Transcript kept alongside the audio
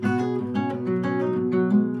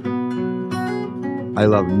I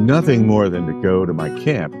love nothing more than to go to my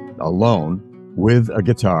camp alone with a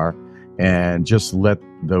guitar and just let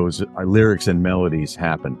those lyrics and melodies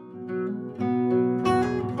happen.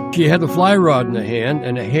 She had the fly rod in the hand,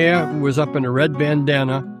 and the hair was up in a red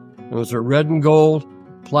bandana. It was a red and gold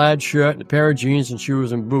plaid shirt and a pair of jeans and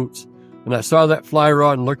shoes and boots. And I saw that fly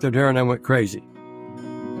rod and looked at her, and I went crazy.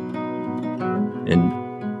 And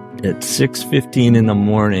at 6:15 in the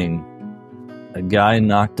morning, a guy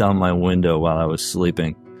knocked on my window while I was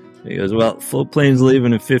sleeping. He goes, "Well, float plane's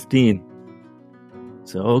leaving at 15.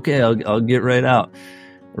 So, okay, I'll get right out.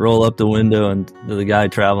 I roll up the window, and the guy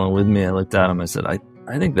traveling with me, I looked at him, I said, I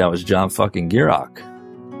think that was John fucking Gierach.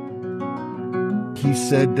 He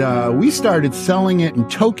said, we started selling it in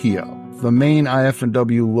Tokyo, the Maine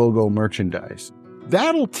IF&W logo merchandise.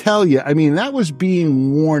 That'll tell you, I mean, that was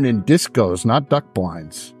being worn in discos, not duck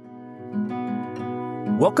blinds.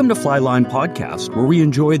 Welcome to Flyline Podcast, where we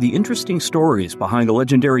enjoy the interesting stories behind the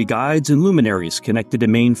legendary guides and luminaries connected to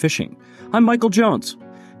Maine fishing. I'm Michael Jones.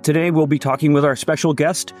 Today we'll be talking with our special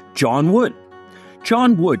guest, John Wood.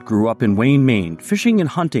 John Wood grew up in Wayne, Maine, fishing and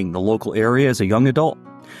hunting the local area as a young adult.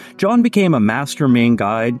 John became a master Maine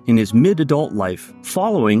guide in his mid-adult life,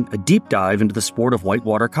 following a deep dive into the sport of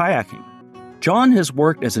whitewater kayaking. John has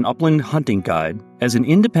worked as an upland hunting guide, as an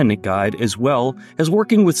independent guide, as well as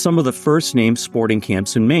working with some of the first-named sporting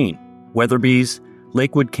camps in Maine, Weatherby's,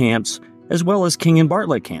 Lakewood camps, as well as King and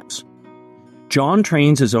Bartlett camps. John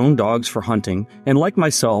trains his own dogs for hunting, and like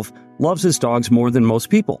myself, loves his dogs more than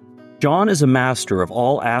most people. John is a master of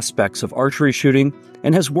all aspects of archery shooting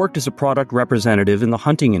and has worked as a product representative in the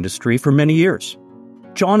hunting industry for many years.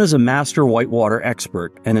 John is a master whitewater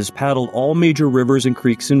expert and has paddled all major rivers and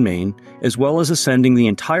creeks in Maine, as well as ascending the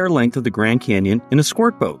entire length of the Grand Canyon in a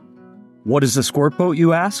squirt boat. What is a squirt boat,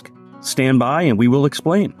 you ask? Stand by and we will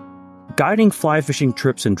explain. Guiding fly fishing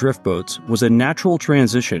trips and drift boats was a natural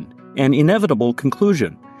transition and inevitable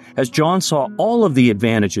conclusion, as John saw all of the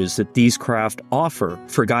advantages that these craft offer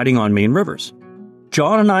for guiding on Maine rivers.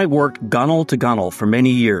 John and I worked gunnel to gunnel for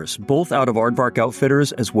many years, both out of Aardvark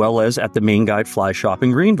Outfitters as well as at the Maine Guide Fly Shop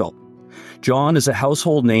in Greenville. John is a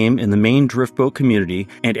household name in the Maine drift boat community,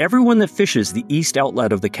 and everyone that fishes the east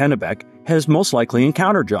outlet of the Kennebec has most likely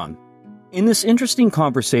encountered John. In this interesting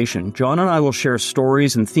conversation, John and I will share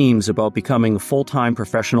stories and themes about becoming a full-time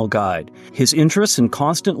professional guide, his interests in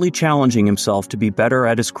constantly challenging himself to be better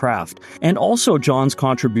at his craft, and also John's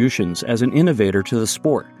contributions as an innovator to the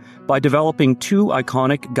sport by developing two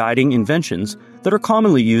iconic guiding inventions that are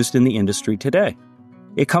commonly used in the industry today.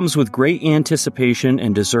 It comes with great anticipation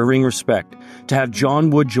and deserving respect to have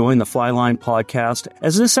John Wood join the Flyline Podcast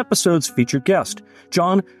as this episode's featured guest.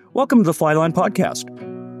 John, welcome to the Flyline Podcast.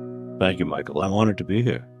 Thank you, Michael. I'm honored to be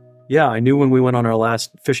here. Yeah, I knew when we went on our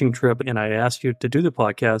last fishing trip and I asked you to do the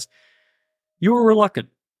podcast, you were reluctant.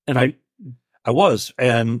 And I was.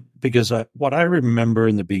 And because what I remember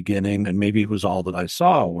in the beginning, and maybe it was all that I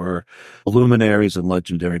saw, were luminaries and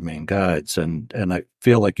legendary Maine guides. And I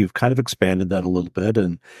feel like you've kind of expanded that a little bit.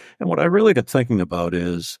 And what I really got thinking about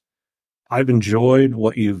is I've enjoyed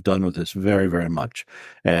what you've done with this very, very much.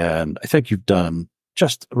 And I think you've done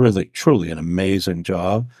just really, truly an amazing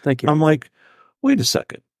job. Thank you. I'm like, wait a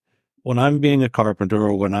second. When I'm being a carpenter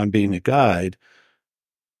or when I'm being a guide,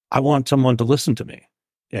 I want someone to listen to me.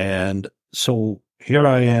 And so here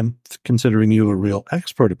I am considering you a real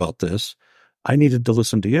expert about this. I needed to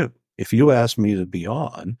listen to you. If you asked me to be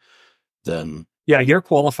on, then... Yeah, you're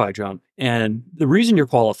qualified, John. And the reason you're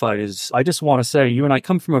qualified is I just want to say you and I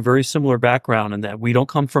come from a very similar background in that we don't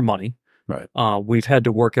come from money. Right. We've had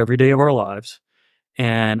to work every day of our lives.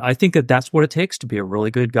 And I think that that's what it takes to be a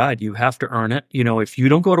really good guide. You have to earn it. You know, if you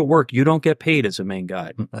don't go to work, you don't get paid as a Maine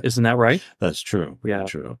guide. Isn't that right? That's true. Yeah.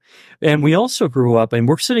 True. And we also grew up, and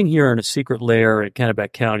we're sitting here in a secret lair at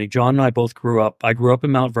Kennebec County. John and I both grew up. I grew up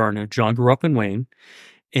in Mount Vernon. John grew up in Wayne.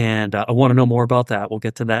 And I want to know more about that. We'll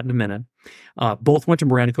get to that in a minute. Both went to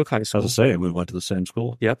Maranacook High School. I was saying, we went to the same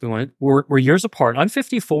school. Yep, we went. We're years apart. I'm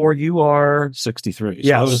 54. You are 63. So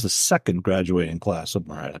yeah, I was the second graduating class of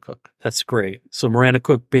Maranacook. That's great. So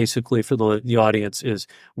Maranacook, basically, for the audience, is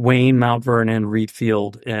Wayne, Mount Vernon,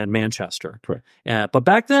 Reedfield, and Manchester. Correct. But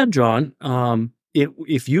back then, John,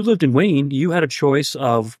 if you lived in Wayne, you had a choice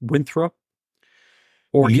of Winthrop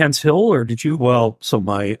or Kents Hill, or did you? Well, so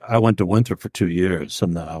I went to Winthrop for 2 years,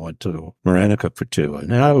 and then I went to Maranacook for 2,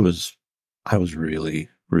 and I was really,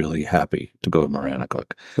 really happy to go to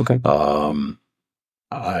Maranacook. Okay.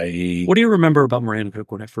 What do you remember about Maranacook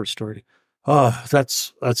when I first started?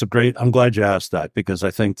 That's a great. I'm glad you asked that, because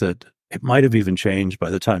I think that it might have even changed by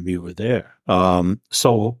the time you were there.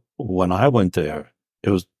 So when I went there, it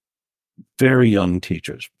was very young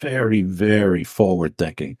teachers, very, very forward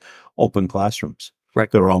thinking, open classrooms. Right.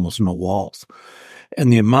 There were almost no walls.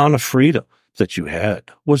 And the amount of freedom that you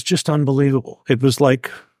had was just unbelievable. It was like,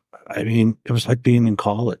 it was like being in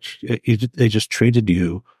college. They just treated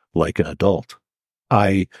you like an adult.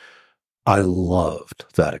 I loved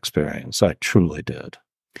that experience. I truly did.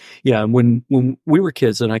 Yeah, and when we were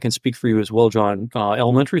kids, and I can speak for you as well, John,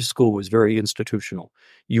 elementary school was very institutional.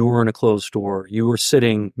 You were in a closed door. You were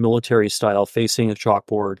sitting military style, facing a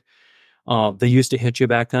chalkboard. They used to hit you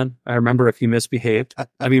back then. I remember if you misbehaved.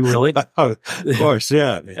 I mean, really? Of course,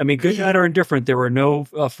 yeah. I mean, good, bad, or indifferent, there were no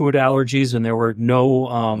food allergies and there were no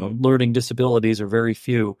learning disabilities, or very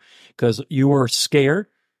few, because you were scared,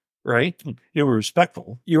 right? You were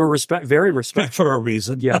respectful. You were very respectful. For a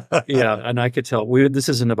reason. Yeah, and I could tell. This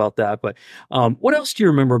isn't about that, but what else do you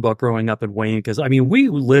remember about growing up in Wayne? Because, I mean, we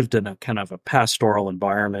lived in a kind of a pastoral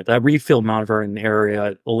environment. That Reedfield, Mount Vernon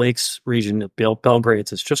area, the Lakes region of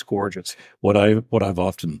Belgrade, it's just gorgeous. What I've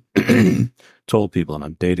often told people, and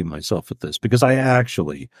I'm dating myself with this, because I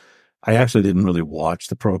actually didn't really watch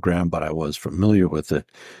the program, but I was familiar with it,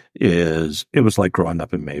 is it was like growing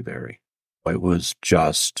up in Mayberry.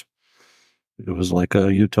 It was like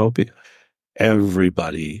a utopia.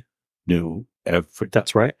 Everybody knew everything.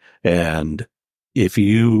 That's right. And if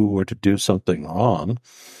you were to do something wrong,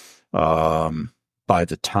 by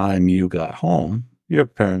the time you got home, your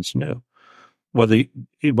parents knew. Whether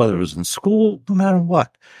it was in school, no matter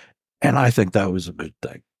what. And I think that was a good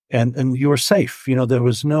thing. And you were safe. You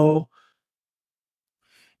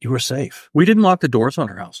were safe. We didn't lock the doors on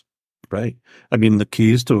our house. Right. I mean, the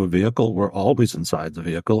keys to a vehicle were always inside the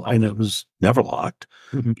vehicle, and it was never locked.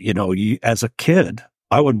 Mm-hmm. As a kid,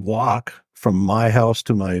 I would walk from my house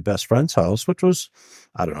to my best friend's house, which was,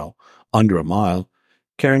 I don't know, under a mile,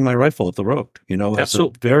 carrying my rifle at the road, as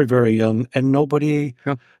a very, very young, and nobody,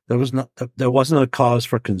 there wasn't a cause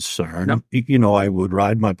for concern. No. I would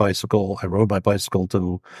ride my bicycle. I rode my bicycle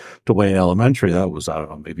to Wayne Elementary. That was, I don't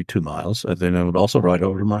know, maybe 2 miles. And then I would also ride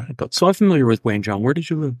over to my. So I'm familiar with Wayne, John. Where did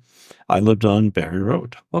you live? I lived on Barry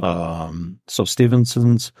Road. Okay. So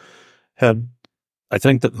Stevenson's had, I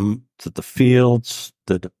think that the fields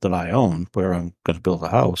that I own, where I'm going to build a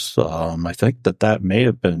house, I think that may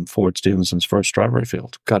have been Ford Stevenson's first strawberry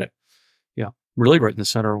field. Got it. Yeah. Really right in the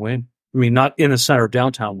center of Wayne. I mean, not in the center of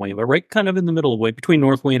downtown Wayne, but right kind of in the middle of Wayne, between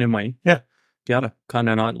North Wayne and Wayne. Yeah. Yeah. Kind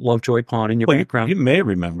of not Lovejoy Pond in your background. You may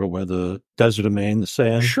remember where the desert of Maine, the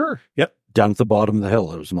sand. Sure. Yep. Down at the bottom of the hill,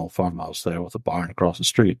 there was an old farmhouse there with a barn across the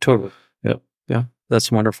street. Totally. Yep. Yeah.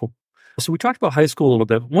 That's wonderful. So we talked about high school a little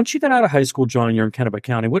bit. Once you got out of high school, John, you're in Kennebec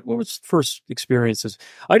County. What was the first experiences?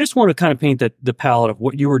 I just want to kind of paint the palette of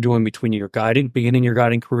what you were doing between beginning your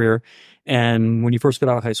guiding career and when you first got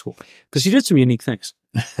out of high school, because you did some unique things.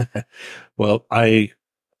 Well, I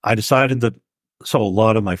decided that, so a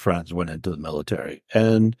lot of my friends went into the military,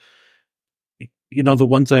 and the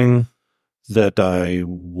one thing that I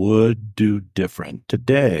would do different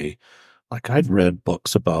today, like I'd read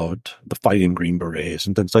books about the fighting Green Berets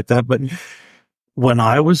and things like that. But when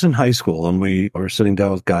I was in high school and we were sitting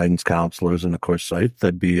down with guidance counselors, and of course,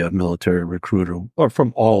 there'd be a military recruiter or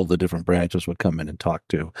from all the different branches would come in and talk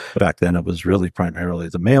to. Back then, it was really primarily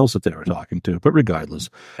the males that they were talking to, but regardless.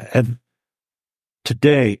 And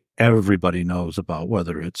today, everybody knows about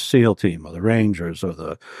whether it's SEAL Team or the Rangers or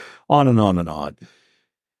the on and on and on.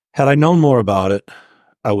 Had I known more about it,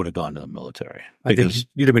 I would have gone to the military. I think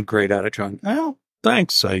you'd have been great at it, John. Well,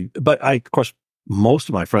 thanks. But of course, most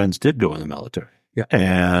of my friends did go in the military.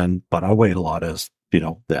 Yeah. But I weighed a lot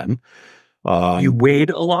then. You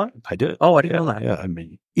weighed a lot? I did. Oh, I didn't know that. Yeah. I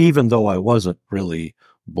mean, even though I wasn't really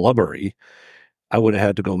blubbery, I would have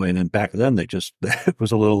had to go in, and back then it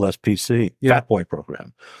was a little less PC. Yeah. Fat boy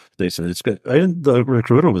program. They said it's good. And the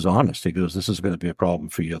recruiter was honest. He goes, "This is going to be a problem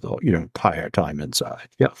for you your entire time inside."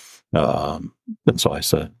 Yeah. And so I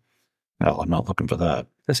said, "No, I'm not looking for that."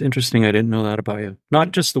 That's interesting. I didn't know that about you.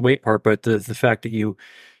 Not just the weight part, but the fact that you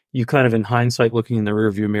kind of in hindsight looking in the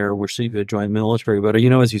rearview mirror wish you could join the military. But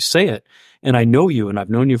as you say it, and I know you, and I've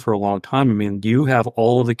known you for a long time. I mean, you have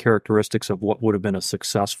all of the characteristics of what would have been a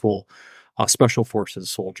successful special forces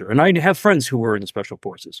soldier. And I have friends who were in the special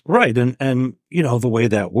forces. Right. And the way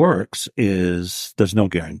that works is there's no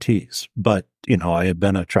guarantees. But, I had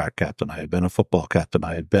been a track captain. I had been a football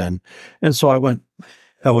captain. And so I went,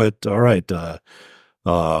 all right.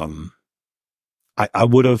 I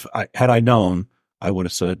would have, had I known, I would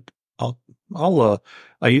have said,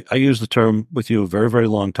 I used the term with you a very, very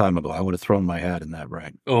long time ago. I would have thrown my hat in that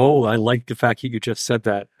ring. Oh, I like the fact that you just said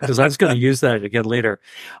that, because I was going to use that again later.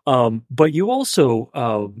 But you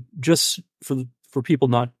also, just for for people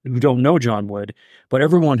who don't know John Wood, but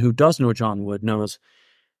everyone who does know John Wood knows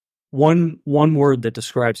one word that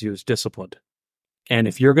describes you is disciplined. And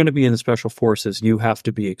if you're going to be in the special forces, you have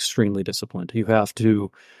to be extremely disciplined. You have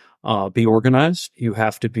to be organized. You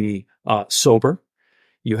have to be sober.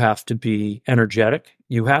 You have to be energetic.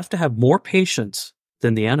 You have to have more patience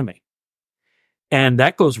than the enemy. And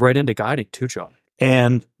that goes right into guiding too, John.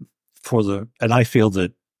 And I feel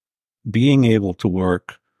that being able to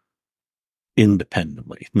work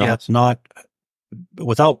independently, not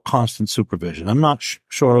without constant supervision. I'm not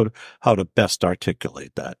sure how to best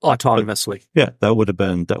articulate that. Autonomously. But, that would have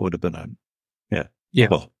been Yeah.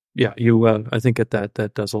 Well, yeah. You, I think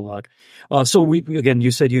that does a lot. So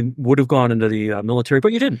you said you would have gone into the military,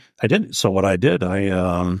 but you didn't. I didn't. So what I did,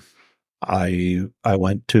 I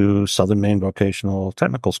went to Southern Maine Vocational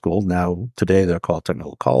Technical School. Now today they're called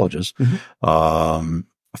technical colleges. Mm-hmm.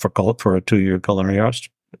 For a 2-year culinary arts.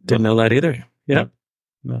 Didn't know that either. Yeah.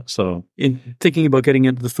 So in thinking about getting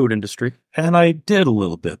into the food industry. And I did a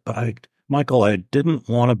little bit, but Michael, I didn't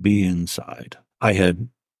want to be inside. I had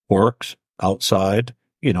worked outside,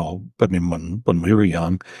 I mean, when we were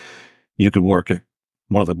young, you could work at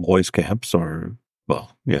one of the boys' camps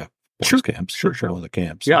boys' camps. Sure. One of the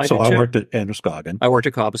camps. Yeah. So I worked at Androscoggin. I worked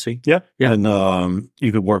at Cobbessy. Yeah. Yeah. And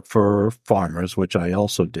you could work for farmers, which I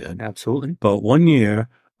also did. Absolutely. But one year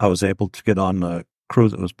I was able to get on a crew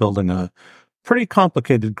that was building a pretty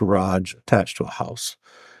complicated garage attached to a house.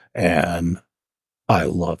 And I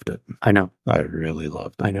loved it. I know. I really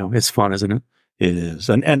loved it. I know. It's fun, isn't it? It is.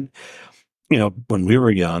 And when we were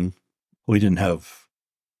young, we didn't have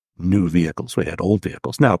new vehicles. We had old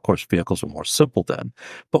vehicles. Now, of course, vehicles were more simple then.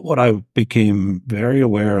 But what I became very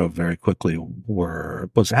aware of very quickly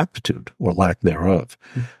was aptitude or lack thereof.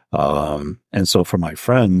 And so for my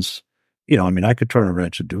friends, I could turn a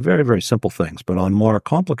wrench and do very, very simple things, but on more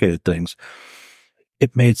complicated things,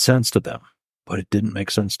 it made sense to them, but it didn't make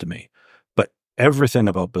sense to me. But everything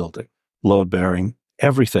about building, load bearing,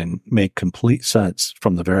 everything made complete sense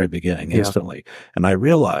from the very beginning, instantly. And I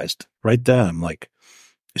realized right then, I'm like,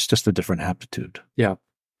 it's just a different aptitude. Yeah.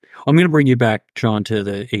 I'm going to bring you back, John, to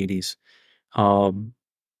the 80s.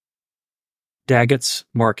 Daggett's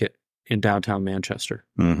Market in downtown Manchester.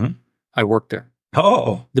 Mm-hmm. I worked there.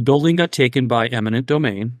 Oh. The building got taken by eminent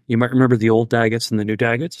domain. You might remember the old Daggett's and the new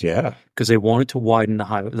Daggett's. Yeah. Because they wanted to widen the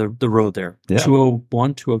highway, the road there. Yeah.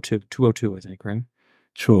 201, 202, I think, right?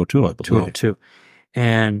 202, I believe. 202.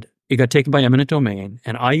 And it got taken by eminent domain.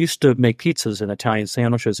 And I used to make pizzas and Italian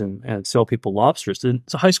sandwiches and sell people lobsters.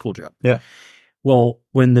 It's a high school job. Yeah. Well,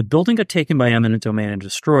 when the building got taken by eminent domain and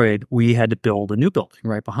destroyed, we had to build a new building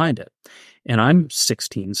right behind it. And I'm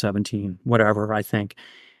 16, 17, whatever, I think.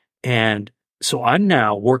 And so I'm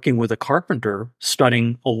now working with a carpenter,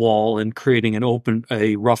 studding a wall and creating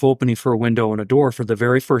a rough opening for a window and a door for the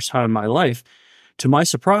very first time in my life. To my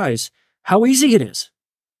surprise, how easy it is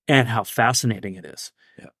and how fascinating it is.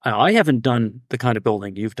 Yeah. I haven't done the kind of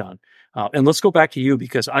building you've done. And let's go back to you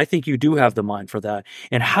because I think you do have the mind for that.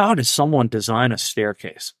 And how does someone design a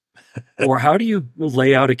staircase? Or how do you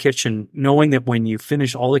lay out a kitchen knowing that when you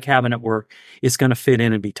finish all the cabinet work, it's going to fit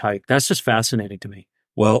in and be tight? That's just fascinating to me.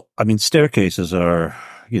 Well, I mean, staircases are,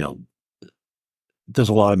 there's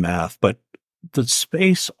a lot of math, but the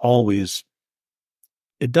space always,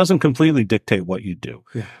 it doesn't completely dictate what you do.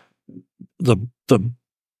 Yeah. The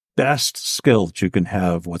best skill that you can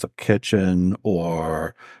have with a kitchen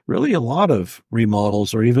or really a lot of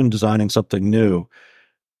remodels or even designing something new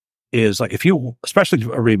is like especially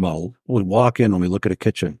a remodel, we walk in and we look at a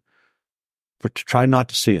kitchen, but try not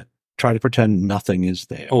to see it. Try to pretend nothing is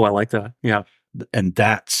there. Oh, I like that. Yeah. And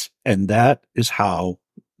that's how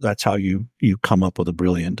you come up with a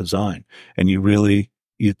brilliant design. And you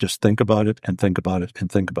just think about it and think about it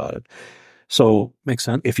and think about it. So makes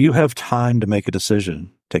sense. If you have time to make a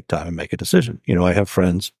decision, take time and make a decision. I have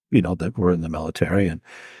friends, that were in the military and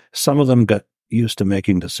some of them got used to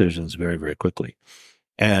making decisions very, very quickly.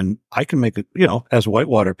 And I can make it, as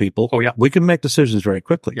whitewater people, oh yeah, we can make decisions very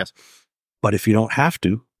quickly. Yes. But if you don't have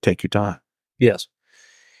to, take your time. Yes.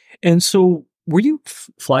 And so were you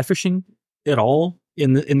fly fishing at all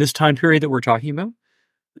in this time period that we're talking about?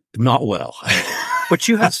 Not well. But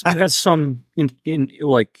you had some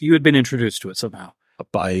like you had been introduced to it somehow.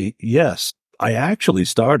 Yes. I actually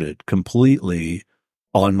started completely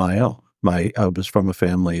on my own. I was from a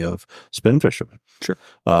family of spin fishermen. Sure.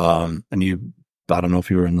 And I don't know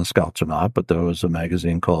if you were in the Scouts or not, but there was a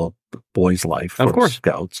magazine called Boys Life for of course.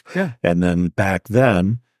 Scouts. Yeah. And then back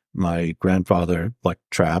then, my grandfather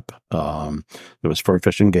liked trap. There was fur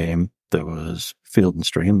fishing game. There was field and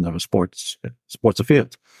stream. There was sports of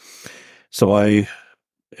fields. So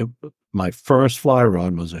my first fly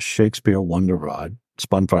rod was a Shakespeare Wonder Rod,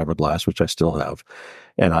 spun fiberglass, which I still have.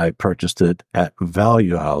 And I purchased it at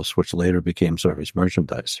Value House, which later became Service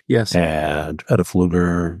Merchandise. Yes. And at a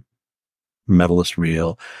Fluger Medalist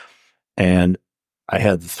reel. And I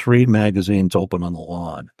had 3 magazines open on the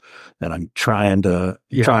lawn, and I'm trying to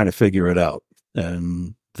figure it out.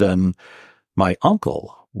 And then my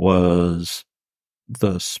uncle was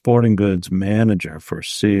the sporting goods manager for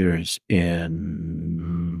Sears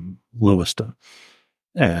in Lewiston.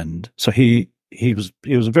 And so he was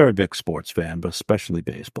a very big sports fan, but especially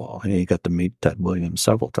baseball. And he got to meet Ted Williams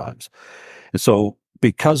several times. And so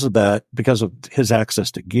because of that, because of his access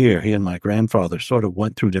to gear, he and my grandfather sort of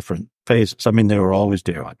went through different phases. I mean, they were always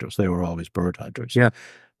deer hunters. They were always bird hunters. Yeah.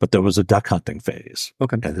 But there was a duck hunting phase.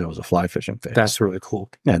 Okay. And there was a fly fishing phase. That's really cool.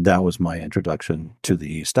 And that was my introduction to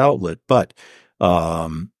the East Outlet. But,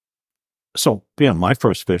 so, my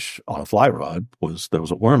first fish on a fly rod there was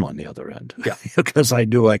a worm on the other end. Yeah. Because I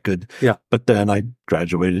knew I could. Yeah. But then I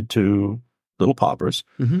graduated to little poppers,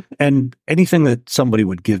 Mhm. and anything that somebody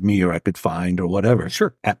would give me or I could find or whatever.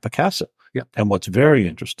 Sure. At Picasset. Yeah. And what's very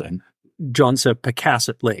interesting. John said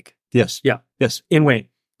Picasset Lake. Yes. Yeah. Yes. In Wayne.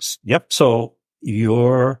 Yep. So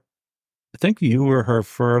I think you were her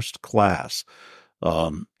first class.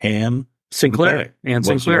 Anne Sinclair. Ann was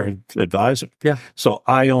Sinclair. your advisor. Yeah. So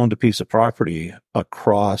I owned a piece of property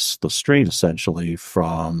across the street, essentially,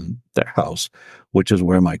 from their house, which is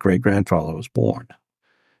where my great-grandfather was born.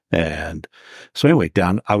 And so anyway,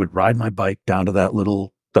 I would ride my bike down to that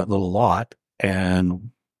little lot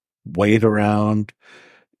and wade around,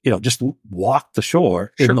 just walk the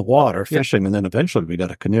shore in the water fishing. And then eventually we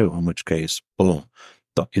got a canoe, in which case, boom,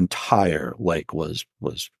 the entire lake was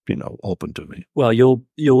open to me. Well, you'll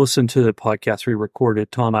listen to the podcast we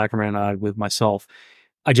recorded, Tom Ackerman and I, with myself.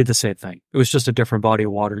 I did the same thing. It was just a different body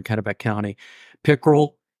of water in Kennebec County.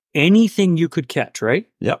 Pickerel, anything you could catch, right?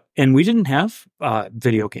 Yep. And we didn't have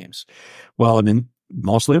video games. Well, I mean,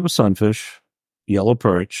 mostly it was sunfish, yellow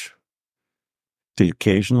perch, the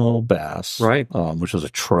occasional bass, Right. Which was a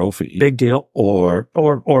trophy. Big deal. Or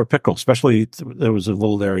pickerel, especially there was a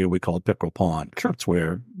little area we called Pickerel Pond. Sure. That's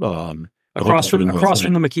where Across from the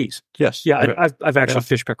McKees. Yes. Yeah, I've actually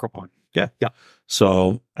fished Pickerel Pond. Yeah. Yeah.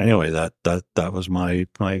 So anyway, that was my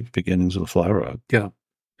beginnings of the fly rod. Yeah.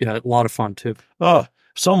 Yeah, a lot of fun too. Oh,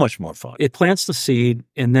 so much more fun. It plants the seed,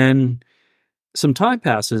 and then some time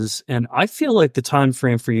passes, and I feel like the time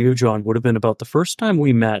frame for you, John, would have been about the first time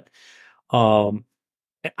we met. I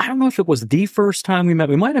don't know if it was the first time we met.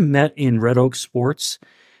 We might have met in Red Oak Sports,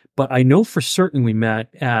 but I know for certain we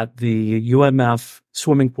met at the UMF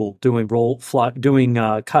swimming pool doing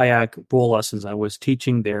kayak roll lessons. I was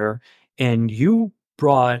teaching there, and you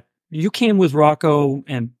came with Rocco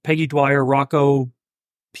and Peggy Dwyer, Rocco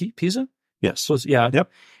Pisa? Yes. Yep.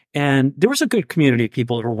 And there was a good community of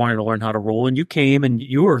people that were wanting to learn how to roll, and you came and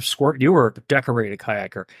you were a decorated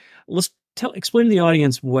kayaker. Let's explain to the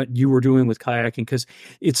audience what you were doing with kayaking, because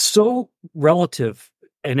it's so relative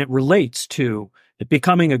and it relates to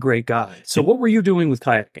becoming a great guide. So what were you doing with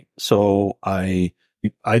kayaking? So I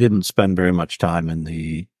didn't spend very much time in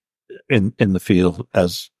the field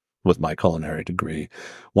as with my culinary degree.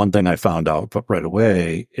 One thing I found out right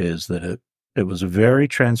away is that it was very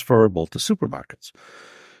transferable to supermarkets.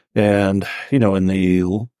 And,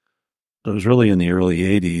 it was really in the early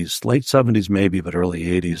 80s, late 70s maybe, but early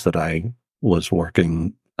 80s that I was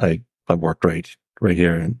working. I worked right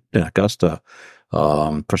here in Augusta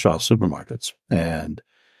for Shaw Supermarkets. And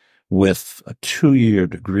with a 2-year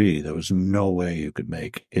degree, there was no way you could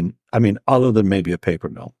make other than maybe a paper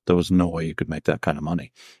mill, there was no way you could make that kind of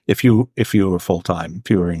money if you were full-time,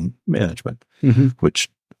 if you were in management, which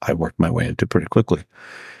I worked my way into pretty quickly.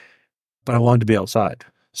 But I wanted to be outside.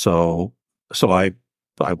 So I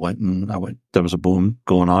went, there was a boom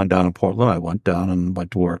going on down in Portland. I went down and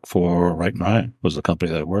went to work for Wright & Ryan, was the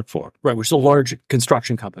company that I worked for. Right, which is a large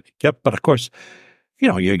construction company. Yep. But of course,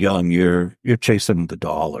 you're young, you're chasing the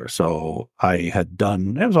dollar. So I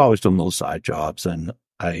was always doing little side jobs, and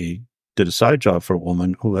I did a side job for a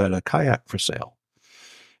woman who had a kayak for sale.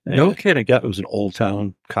 No kidding. Yeah, it was an Old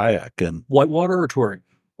Town kayak. And whitewater or touring?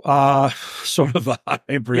 Sort of a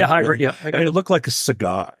hybrid. Yeah, hybrid. Yeah, it looked like a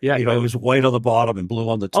cigar. Yeah, it was white on the bottom and blue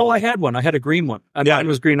on the top. Oh, I had one. I had a green one. Mine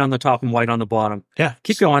was green on the top and white on the bottom. Yeah,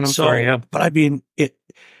 keep going. I'm sorry. Yeah, but I mean,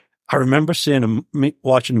 I remember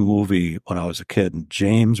watching a movie when I was a kid, and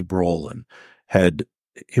James Brolin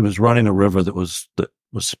he was running a river that was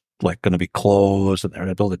like going to be closed, and they were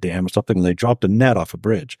going to build a dam or something. And they dropped a net off a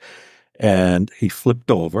bridge, and he flipped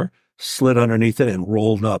over, slid underneath it, and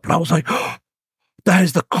rolled up. And I was like, oh, that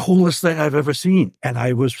is the coolest thing I've ever seen. And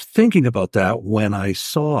I was thinking about that when I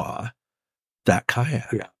saw that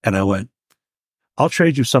kayak. Yeah. And I went, I'll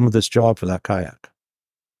trade you some of this job for that kayak.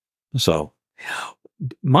 So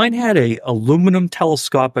Mine had a aluminum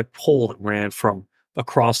telescopic pole that ran from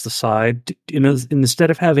across the side. Instead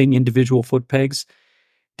of having individual foot pegs,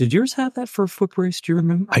 did yours have that for a foot brace? Do you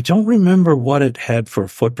remember? I don't remember what it had for a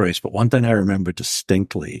foot brace, but one thing I remember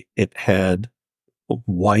distinctly, it had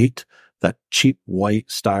that cheap white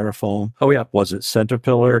styrofoam. Oh, yeah. Was it center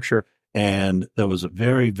pillar? Sure. And there was a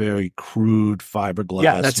very, very crude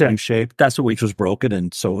fiberglass that's it. shape. That's what which was broken.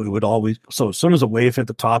 And so it would so as soon as a wave hit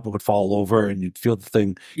the top, it would fall over and you'd feel the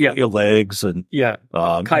thing hit your legs. And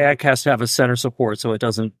kayak has to have a center support so it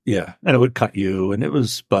doesn't. Yeah. And it would cut you. And it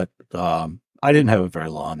was, but I didn't have it very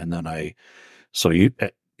long. And then I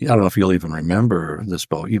don't know if you'll even remember this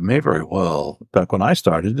boat. You may very well, back when I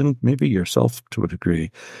started, and maybe yourself to a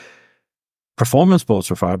degree, performance boats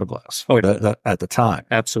were fiberglass. Oh, yeah. At the time.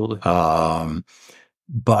 Absolutely.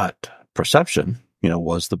 But Perception,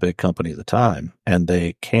 was the big company at the time, and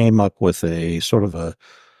they came up with a sort of a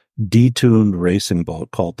detuned racing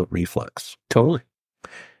boat called the Reflex. Totally.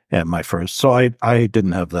 And so I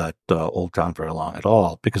didn't have that Old Town very long at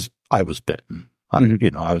all because I was bitten.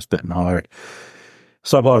 I was bitten hard.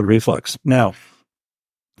 So I bought a Reflex. Now,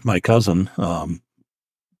 my cousin, I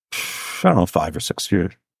don't know, 5 or 6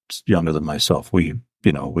 years younger than myself, we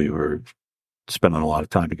were spending a lot of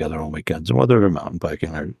time together on weekends, and whether we were mountain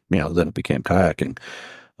biking or, then it became kayaking.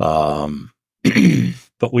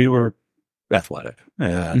 But we were athletic.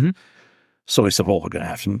 And so we said, well, we're going to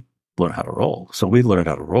have to learn how to roll. So we learned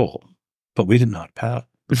how to roll, but we didn't know how to paddle.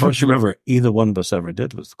 The first remember either one of us ever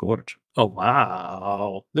did was the cordage. Oh,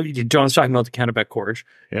 wow. John's talking about the Kennebec cordage.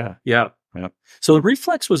 Yeah. Yeah. Yeah. So the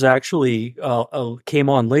Reflex was actually, came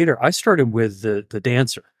on later. I started with the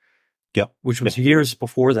Dancer. Yep. Which was years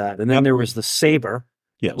before that. And then there was the Sabre,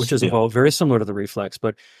 which is very similar to the Reflex.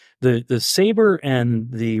 But the Sabre and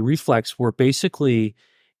the Reflex were basically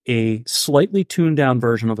a slightly tuned down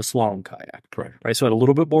version of a slalom kayak. Correct. Right. So it had a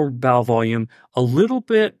little bit more bow volume, a little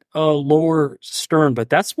bit lower stern, but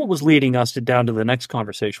that's what was leading us down to the next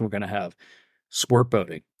conversation we're going to have, sport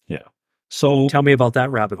boating. Yeah. So tell me about that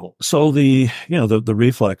rabbit hole. So the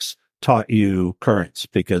Reflex taught you currents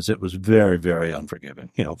because it was very, very unforgiving,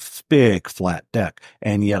 big flat deck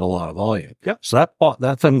and yet a lot of volume. Yep. So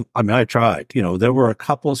that thing, I tried, there were a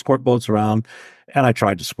couple of squirt boats around and I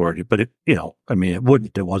tried to squirt it, but it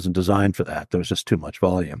wasn't designed for that. There was just too much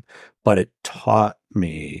volume, but it taught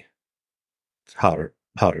me how to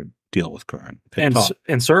deal with current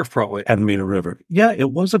and surf probably. And meet a river. Yeah,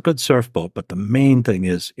 it was a good surf boat, but the main thing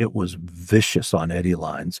is it was vicious on eddy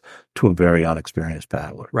lines to a very unexperienced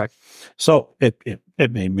paddler. Right. So it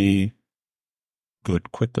made me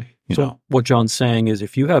good quickly. What John's saying is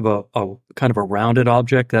if you have a kind of a rounded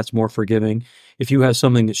object, that's more forgiving. If you have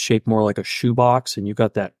something that's shaped more like a shoebox and you've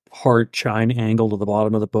got that hard chine angle to the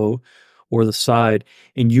bottom of the boat or the side,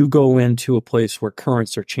 and you go into a place where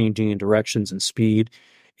currents are changing in directions and speed,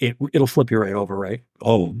 it'll flip you right over, right?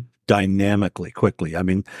 Oh, dynamically, quickly.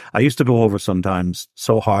 I used to go over sometimes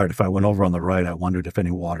so hard. If I went over on the right, I wondered if any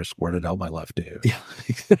water squirted out my left ear. Yeah,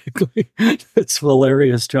 exactly. It's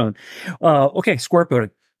hilarious, John. Okay, squirt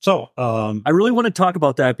boating. So I really want to talk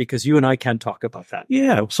about that because you and I can talk about that.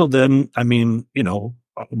 Yeah. So then, I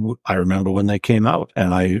remember when they came out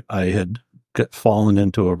and I had fallen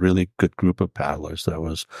into a really good group of paddlers. There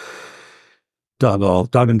was Doug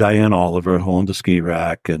and Diane Oliver, who owned the ski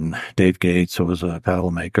rack, and Dave Gates, who was a paddle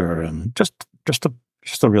maker, and just a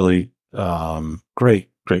really great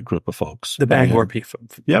group of folks. The Bangor people.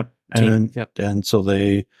 Yep. Team. And so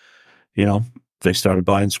they started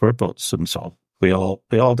buying squirt boats, and so we all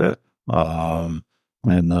did.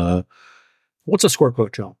 What's a squirt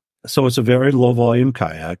boat, John? So it's a very low volume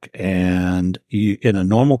kayak, and in a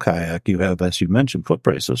normal kayak, you have, as you mentioned, foot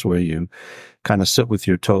braces where you kind of sit with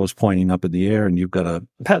your toes pointing up in the air, and you've got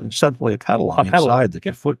essentially a paddle on the inside that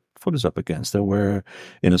your foot is up against. And where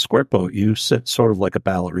in a squirt boat, you sit sort of like a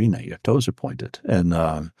ballerina. Your toes are pointed,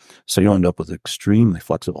 and so you end up with extremely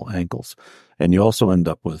flexible ankles, and you also end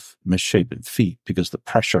up with misshapen feet because the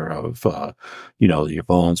pressure of your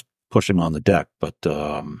bones pushing on the deck, but.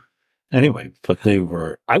 Anyway, but they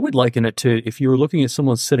were... I would liken it to if you were looking at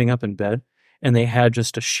someone sitting up in bed and they had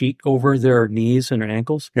just a sheet over their knees and their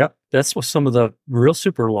ankles. Yeah. That's what some of the real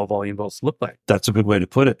super low volume boats look like. That's a good way to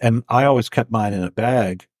put it. And I always kept mine in a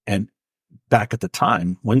bag. And back at the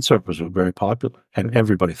time, windsurfers were very popular. And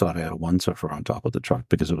everybody thought I had a windsurfer on top of the truck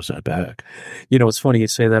because it was in a bag. It's funny you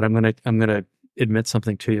say that. I'm gonna admit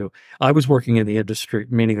something to you. I was working in the industry,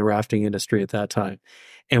 meaning the rafting industry at that time.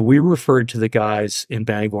 And we referred to the guys in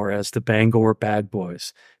Bangor as the Bangor Bag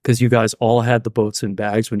Boys, because you guys all had the boats in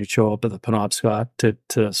bags when you show up at the Penobscot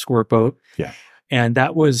to squirt boat. Yeah. And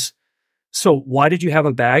that was, so why did you have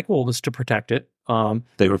a bag? Well, it was to protect it.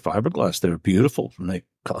 They were fiberglass. They were beautiful, and they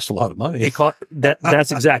cost a lot of money.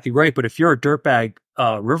 That's exactly right. But if you're a dirtbag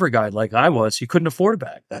river guide like I was, you couldn't afford a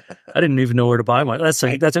bag. I didn't even know where to buy one. That's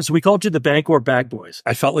it. So we called you the Bangor Bag Boys.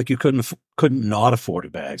 I felt like you couldn't not afford a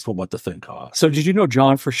bag for what the thing cost. So did you know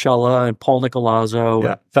John Frascella and Paul Nicolazzo?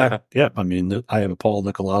 Yeah, in fact, yeah. I mean, I have a Paul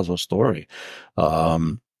Nicolazzo story.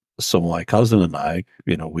 So my cousin and I,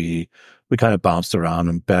 we kind of bounced around,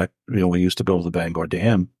 and back, we used to go to the Bangor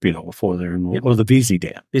Dam, before there, or the VZ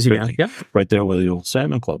Dam. Yeah. Right there where the old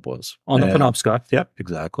Salmon Club was. On the Penobscot. Yep,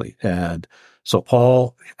 exactly. And so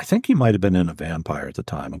Paul, I think he might have been in a Vampire at the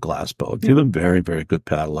time, a glass boat. He was a very, very good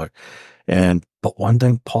paddler. But one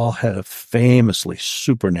thing, Paul had a famously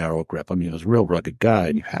super narrow grip. I mean, he was a real rugged guy,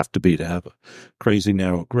 and you have to have a crazy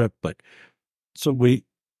narrow grip. But so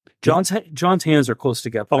John's hands are close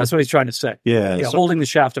together. That's what he's trying to say. Yeah. So, holding the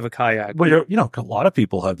shaft of a kayak. Well, a lot of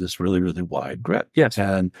people have this really, really wide grip. Yes.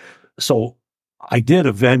 And so I did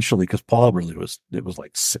eventually, because Paul it was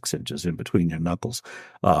like 6 inches in between your knuckles.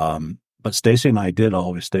 But Stacy and I did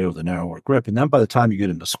always stay with a narrower grip. And then by the time you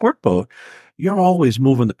get into squirt boat, you're always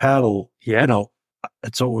moving the paddle. Yeah.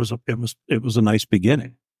 And so it was a nice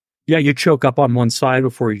beginning. Yeah, you choke up on one side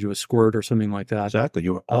before you do a squirt or something like that. Exactly.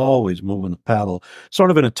 You were always moving the paddle,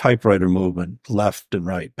 sort of in a typewriter movement, left and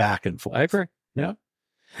right, back and forth. I agree. Yeah.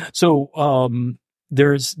 So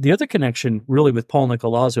there's the other connection really with Paul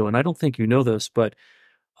Nicolazzo, and I don't think you know this, but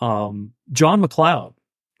John McLeod,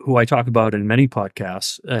 who I talk about in many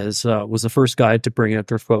podcasts, was the first guy to bring a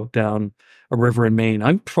drift boat down a river in Maine.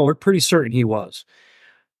 I'm pretty certain he was.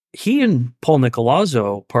 He and Paul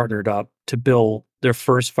Nicolazzo partnered up to build their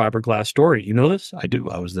first fiberglass dory. You know this? I do.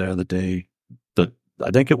 I was there the day that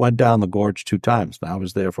I think it went down the gorge 2 times. And I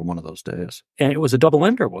was there for one of those days. And it was a double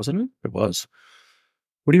ender, wasn't it? It was.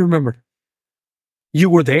 What do you remember?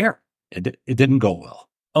 You were there. It didn't go well.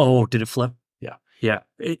 Oh, did it flip? Yeah. Yeah.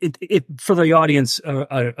 It for the audience,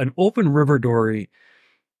 an open river dory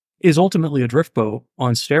is ultimately a drift boat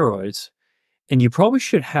on steroids, and you probably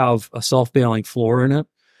should have a self-bailing floor in it.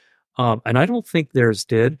 And I don't think theirs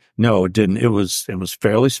did. No, it didn't. It was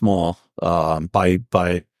fairly small,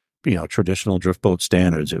 by traditional drift boat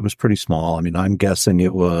standards. It was pretty small. I mean, I'm guessing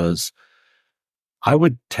I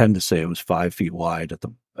would tend to say it was 5 feet wide at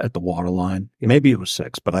the water line. Maybe it was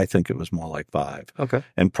 6, but I think it was more like 5. Okay.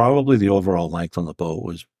 And probably the overall length on the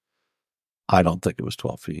boat I don't think it was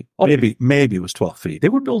 12 feet. Oh, maybe it was 12 feet. They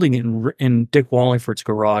were building it in Dick Wallingford's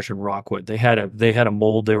garage in Rockwood. They had a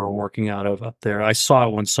mold they were working out of up there. I saw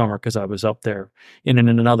it one summer because I was up there. And in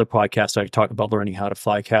another podcast, I talked about learning how to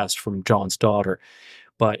fly cast from John's daughter.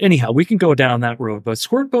 But anyhow, we can go down that road. But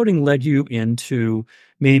squirt boating led you into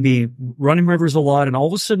maybe running rivers a lot, and all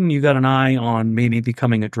of a sudden you got an eye on maybe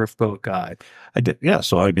becoming a drift boat guide. I did, yeah.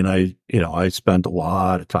 So I mean, I spent a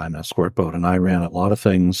lot of time in a squirt boat, and I ran a lot of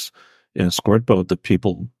things in a squirt boat that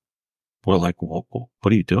people were like, well,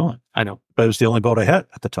 what are you doing? I know. But it was the only boat I had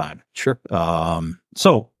at the time. Sure.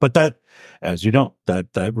 But that, as you know, that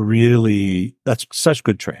really, that's such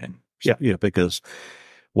good training. Yeah. Yeah. Because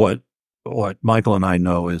what Michael and I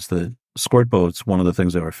know is that squirt boats, one of the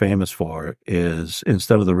things they were famous for is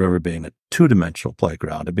instead of the river being a 2-dimensional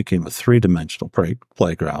playground, it became a 3-dimensional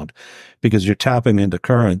playground, because you're tapping into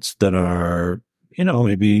currents that are,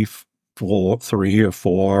 maybe 3 or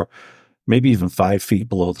 4, maybe even 5 feet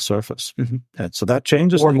below the surface. Mm-hmm. And so that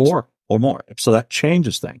changes or things. more. So that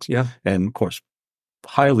changes things. Yeah. And of course,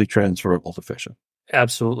 highly transferable to fishing.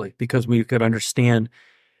 Absolutely. Because we could understand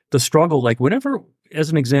the struggle. Like whenever, as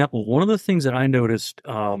an example, one of the things that I noticed,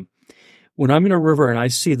 when I'm in a river and I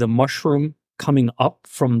see the mushroom coming up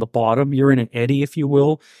from the bottom, you're in an eddy, if you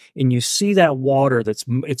will, and you see that water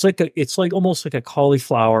it's like almost like a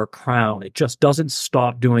cauliflower crown. It just doesn't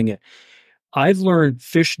stop doing it. I've learned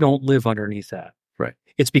fish don't live underneath that. Right.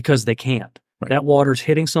 It's because they can't. Right. That water's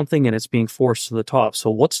hitting something and it's being forced to the top. So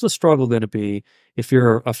what's the struggle going to be if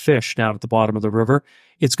you're a fish down at the bottom of the river?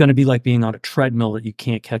 It's going to be like being on a treadmill that you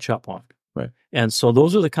can't catch up on. Right. And so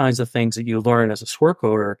those are the kinds of things that you learn as a squirt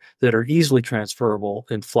boater that are easily transferable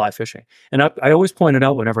in fly fishing. And I always point it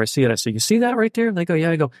out whenever I see it. I say, you see that right there? And they go,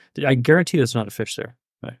 yeah. I go, I guarantee there's not a fish there.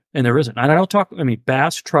 Right. And there isn't. And I don't talk,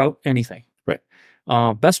 bass, trout, anything. Right.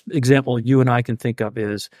 Best example you and I can think of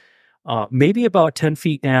is maybe about 10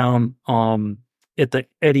 feet down at the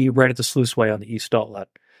eddy right at the sluiceway on the east outlet.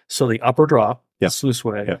 So the upper drop, the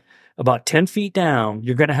sluiceway, about 10 feet down,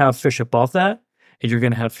 you're going to have fish above that. and you're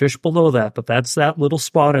going to have fish below that, but that's that little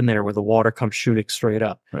spot in there where the water comes shooting straight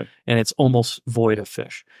up, Right. and it's almost void of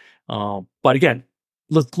fish. But again,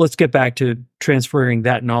 let's get back to transferring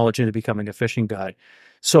that knowledge into becoming a fishing guide.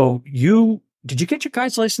 So did you get your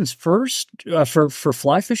guide's license first for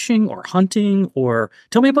fly fishing or hunting, or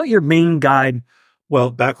tell me about your main guide?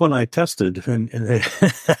 Well, back when I tested, and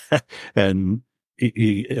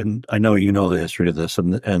I know you know the history of this,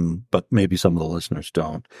 but maybe some of the listeners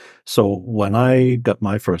don't. So when I got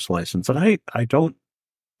my first license, and I don't,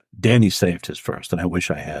 Danny saved his first, and I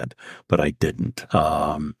wish I had, but I didn't.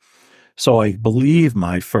 So I believe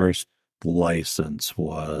my first license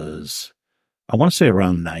was, I want to say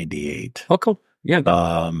around 98. Oh, cool.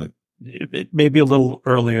 Yeah. It may be a little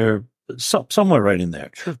earlier, somewhere right in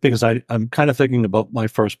there. Sure. Because I'm kind of thinking about my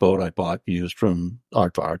first boat I bought used from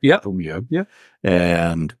Aardvark. Yeah. From you. Yeah.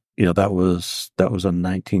 And, that was in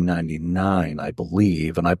 1999, I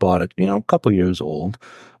believe. And I bought it, a couple years old.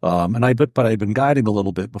 But I'd been guiding a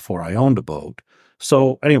little bit before I owned a boat.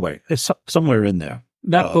 So anyway, it's somewhere in there.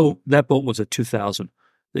 That boat was a 2000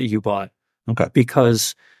 that you bought. Okay.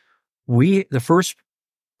 Because the first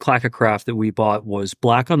Clacker craft that we bought was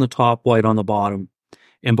black on the top, white on the bottom.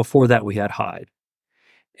 And before that, we had hide.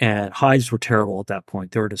 And hides were terrible at that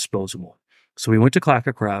point. They were disposable. So we went to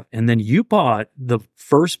Clacker Craft, and then you bought the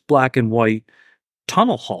first black and white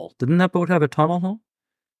tunnel hull. Didn't that boat have a tunnel hull?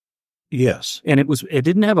 Yes. And it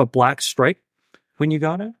didn't have a black stripe when you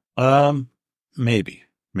got it? Maybe.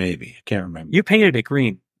 I can't remember. You painted it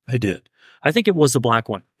green. I did. I think it was the black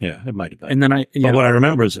one. Yeah, it might have been. And then But what I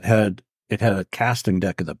remember is it had a casting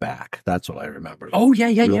deck in the back. That's what I remember. Oh,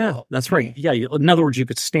 yeah. That's right. Yeah. In other words, you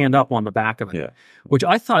could stand up on the back of it. Yeah. Which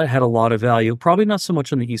I thought had a lot of value. Probably not so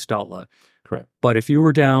much on the East Outlet. Correct. But if you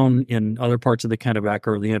were down in other parts of the Kennebec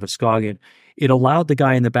or the Androscoggin, it allowed the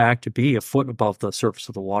guy in the back to be a foot above the surface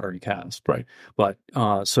of the water and cast. Right. But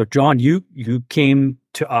so, John, you came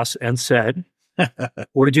to us and said,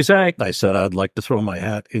 what did you say? I said I'd like to throw my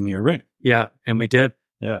hat in your ring. Yeah, and we did.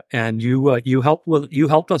 Yeah. And you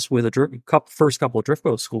helped us with first couple of drift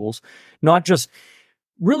boat schools, not just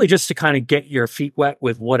really just to kind of get your feet wet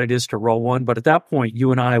with what it is to row one, but at that point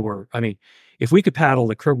you and I were, if we could paddle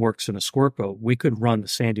the crib works in a squirt boat, we could run the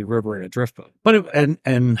Sandy River in a drift boat. But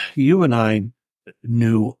and you and I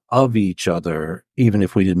knew of each other, even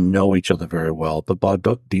if we didn't know each other very well. But Bob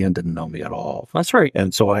Dean didn't know me at all. That's right.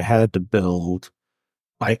 And so I had to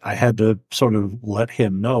I had to sort of let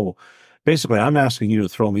him know. Basically, I'm asking you to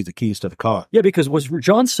throw me the keys to the car. Yeah, because what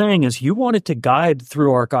John's saying is you wanted to guide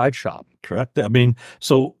through our guide shop. Correct.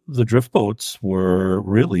 So the drift boats were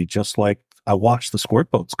really just like, I watched the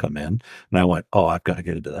squirt boats come in and I went, oh, I've got to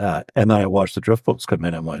get into that. And then I watched the drift boats come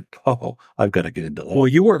in and went, oh, I've got to get into that. Well,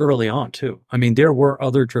 you were early on too. There were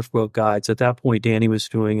other drift boat guides. At that point, Danny was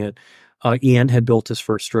doing it. Ian had built his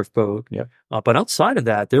first drift boat. Yeah. But outside of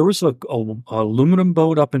that, there was a aluminum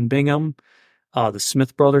boat up in Bingham. The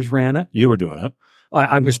Smith brothers ran it. You were doing it.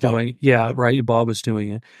 I was doing it. Yeah, right. Bob was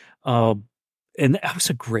doing it. And that was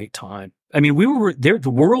a great time. We were there. The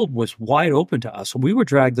world was wide open to us. We would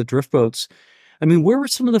drag the drift boats. Where were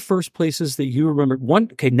some of the first places that you remember?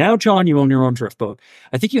 Now, John, you own your own drift boat.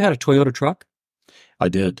 I think you had a Toyota truck. I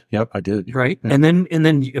did. Yep, I did. Right. Yeah. And then,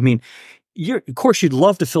 of course, you'd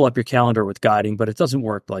love to fill up your calendar with guiding, but it doesn't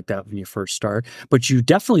work like that when you first start. But you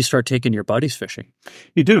definitely start taking your buddies fishing.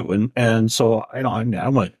 You do, and so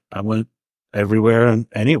I went everywhere and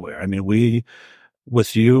anywhere. We,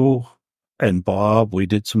 with you and Bob, we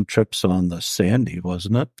did some trips on the Sandy,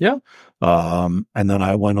 wasn't it? Yeah. And then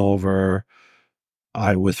I went over.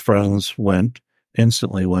 I with friends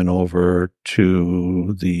instantly went over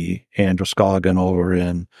to the Androscoggin over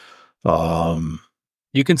in.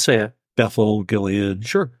 You can say it. Bethel, Gilead.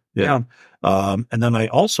 Sure. Yeah. And then I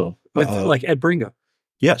also with like Ed Bringa.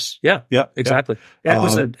 Yes. Yeah. Yeah. Exactly. Yeah.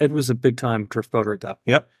 Ed was a big time drift boater at that point.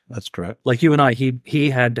 Yep. That's correct. Like you and I, he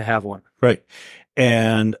had to have one. Right.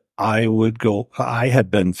 And I would go. I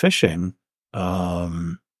had been fishing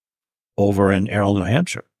over in Errol, New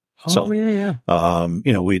Hampshire. Oh, so, yeah.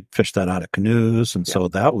 We'd fish that out of canoes, and so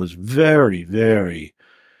that was very, very.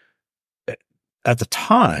 At the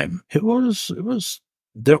time, it was a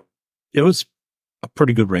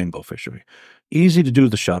pretty good rainbow fishery. Easy to do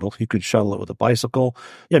the shuttle. You could shuttle it with a bicycle.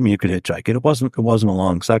 You could hitchhike it. It wasn't a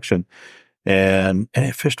long section, and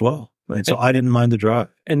it fished well. And so I didn't mind the drive.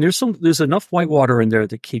 And there's enough white water in there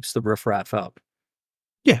that keeps the riffraff out.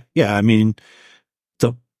 Yeah.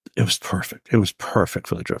 It was perfect. It was perfect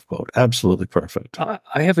for the drift boat. Absolutely perfect. I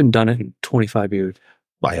haven't done it in 25 years.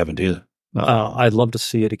 I haven't either. I'd love to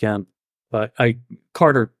see it again, but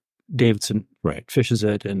Carter Davidson right fishes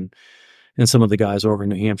it, and And some of the guys over in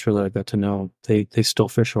New Hampshire that I got to know, they still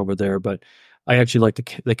fish over there. But I actually like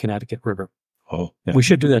the Connecticut River. Oh, yeah. We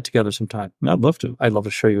should do that together sometime. I'd love to. I'd love to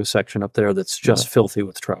show you a section up there that's just filthy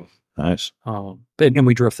with trout. Nice. And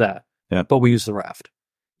we drift that. Yeah. But we use the raft.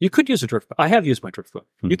 You could use a drift boat. I have used my drift boat.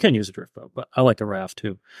 You can use a drift boat, but I like a raft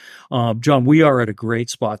too. John, we are at a great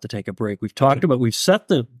spot to take a break. We've set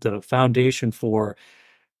the foundation for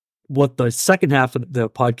what the second half of the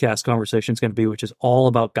podcast conversation is going to be, which is all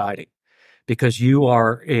about guiding, because you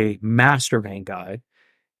are a master Maine guide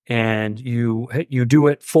and you do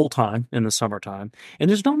it full time in the summertime. And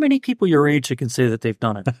there's not many people your age that can say that they've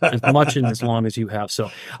done it as much and as long as you have. So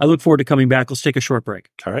I look forward to coming back. Let's take a short break.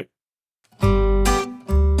 All right.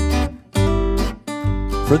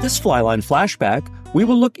 For this Flyline flashback, we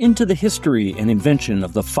will look into the history and invention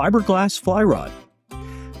of the fiberglass fly rod.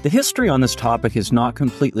 The history on this topic is not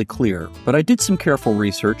completely clear, but I did some careful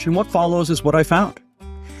research, and what follows is what I found.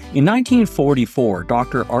 In 1944,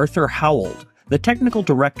 Dr. Arthur Howald, the technical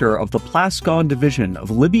director of the Plascon division of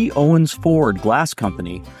Libby Owens Ford Glass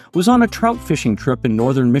Company, was on a trout fishing trip in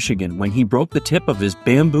northern Michigan when he broke the tip of his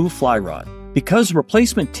bamboo fly rod. Because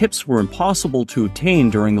replacement tips were impossible to obtain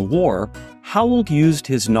during the war, Howald used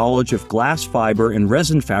his knowledge of glass fiber and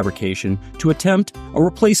resin fabrication to attempt a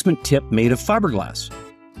replacement tip made of fiberglass.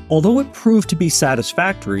 Although it proved to be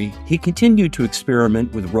satisfactory, he continued to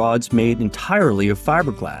experiment with rods made entirely of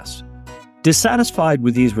fiberglass. Dissatisfied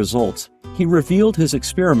with these results, he revealed his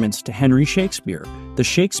experiments to Henry Shakespeare, the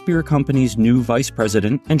Shakespeare Company's new vice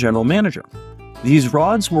president and general manager. These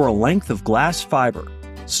rods were a length of glass fiber,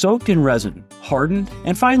 soaked in resin, hardened,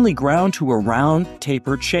 and finally ground to a round,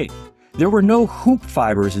 tapered shape. There were no hoop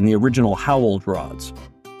fibers in the original Howald rods.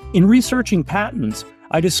 In researching patents,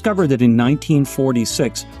 I discovered that in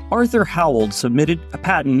 1946, Arthur Howald submitted a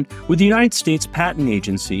patent with the United States Patent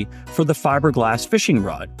Agency for the fiberglass fishing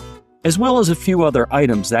rod, as well as a few other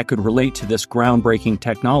items that could relate to this groundbreaking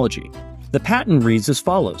technology. The patent reads as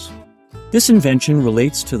follows. This invention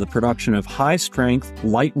relates to the production of high-strength,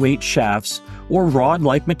 lightweight shafts or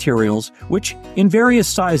rod-like materials which, in various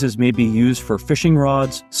sizes, may be used for fishing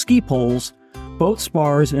rods, ski poles, boat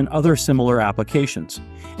spars, and other similar applications,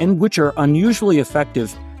 and which are unusually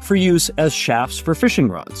effective for use as shafts for fishing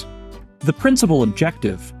rods. The principal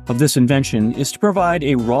objective of this invention is to provide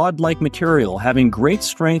a rod-like material having great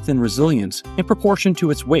strength and resilience in proportion to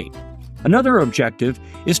its weight. Another objective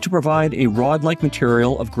is to provide a rod-like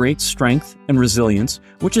material of great strength and resilience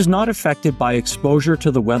which is not affected by exposure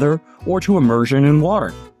to the weather or to immersion in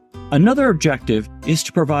water. Another objective is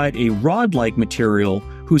to provide a rod-like material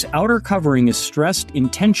whose outer covering is stressed in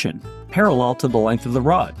tension parallel to the length of the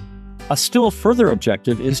rod. A still further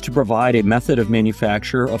objective is to provide a method of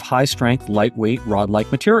manufacture of high-strength, lightweight,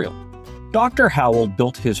 rod-like material. Dr. Howald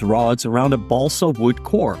built his rods around a balsa wood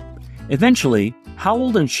core. Eventually,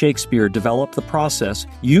 Howald and Shakespeare developed the process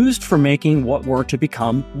used for making what were to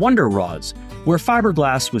become wonder rods, where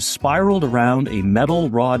fiberglass was spiraled around a metal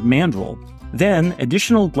rod mandrel. Then,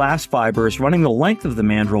 additional glass fibers running the length of the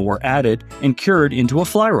mandrel were added and cured into a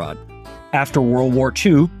fly rod. After World War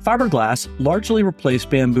II, fiberglass largely replaced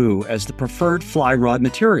bamboo as the preferred fly rod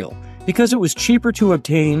material because it was cheaper to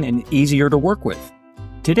obtain and easier to work with.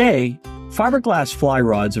 Today, fiberglass fly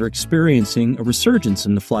rods are experiencing a resurgence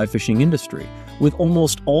in the fly fishing industry, with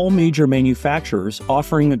almost all major manufacturers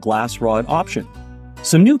offering a glass rod option.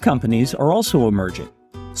 Some new companies are also emerging,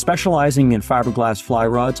 specializing in fiberglass fly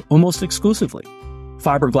rods almost exclusively.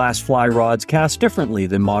 Fiberglass fly rods cast differently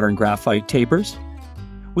than modern graphite tapers.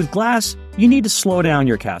 With glass, you need to slow down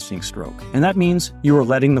your casting stroke, and that means you are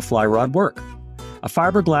letting the fly rod work. A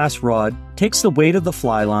fiberglass rod takes the weight of the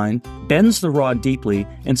fly line, bends the rod deeply,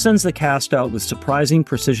 and sends the cast out with surprising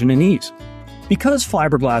precision and ease. Because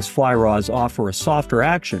fiberglass fly rods offer a softer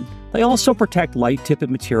action, they also protect light-tipped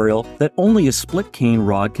material that only a split cane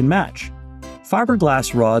rod can match.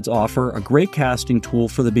 Fiberglass rods offer a great casting tool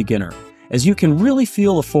for the beginner, as you can really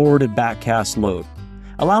feel the forward and back cast load,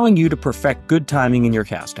 allowing you to perfect good timing in your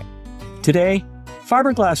casting. Today,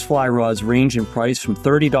 fiberglass fly rods range in price from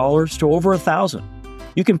 $30 to over $1,000.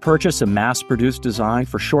 You can purchase a mass-produced design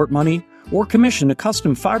for short money or commission a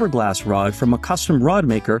custom fiberglass rod from a custom rod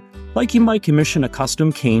maker like you might commission a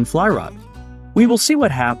custom cane fly rod. We will see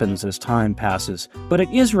what happens as time passes, but it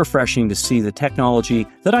is refreshing to see the technology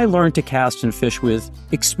that I learned to cast and fish with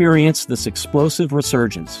experience this explosive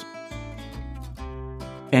resurgence.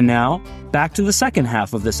 And now, back to the second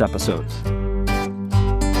half of this episode.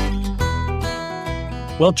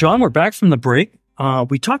 Well, John, we're back from the break.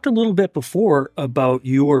 We talked a little bit before about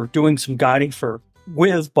you were doing some guiding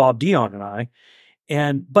with Bob Dion and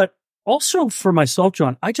I, but also for myself,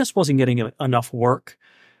 John, I just wasn't getting enough work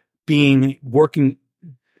working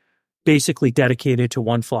basically dedicated to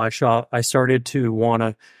one fly shop, I started to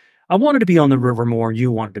I wanted to be on the river more.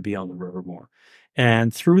 You wanted to be on the river more.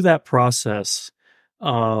 And through that process,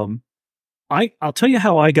 I'll tell you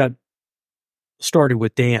how I got started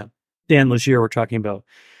with Dan Legier we're talking about.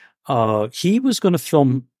 He was going to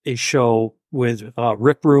film a show with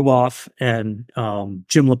Rick Ruoff and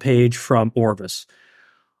Jim LePage from Orvis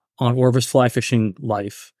on Orvis Fly Fishing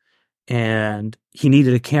Life. And he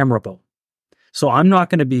needed a camera boat. So I'm not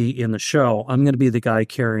going to be in the show. I'm going to be the guy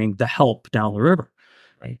carrying the help down the river.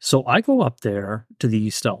 Right. So I go up there to the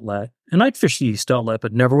East Outlet, and I'd fish the East Outlet,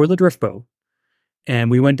 but never with a drift boat.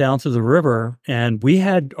 And we went down to the river, and we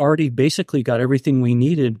had already basically got everything we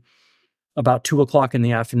needed about 2:00 in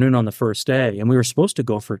the afternoon on the first day. And we were supposed to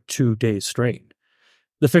go for 2 days straight.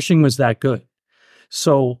 The fishing was that good.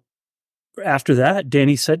 So after that,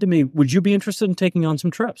 Danny said to me, would you be interested in taking on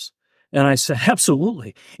some trips? And I said,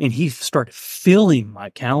 absolutely. And he started filling my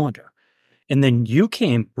calendar. And then you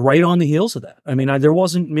came right on the heels of that. I mean, there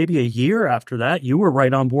wasn't maybe a year after that. You were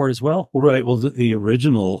right on board as well. Right. Well, the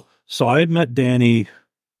original. So I had met Danny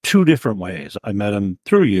 2 different ways. I met him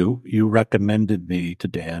through you. You recommended me to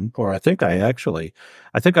Dan, or I think I actually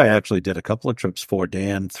did a couple of trips for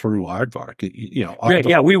Dan through Aardvark.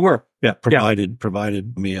 Yeah, we were. Yeah,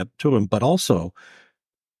 provided me up to him, but also,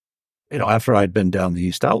 after I'd been down the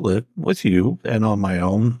East Outlet with you and on my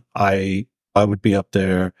own, I would be up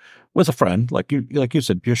there with a friend, like you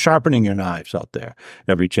said, you're sharpening your knives out there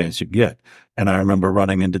every chance you get. And I remember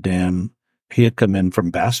running into Dan. He had come in from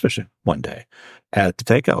bass fishing one day at the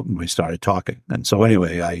takeout, and we started talking. And so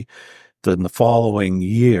anyway, then the following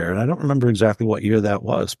year, and I don't remember exactly what year that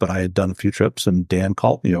was, but I had done a few trips, and Dan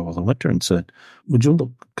called me over the winter and said, would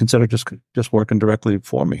you consider just working directly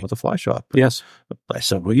for me with a fly shop? Yes. I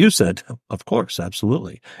said, well, you said, of course,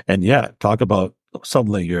 absolutely. And yeah, talk about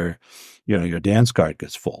suddenly your dance card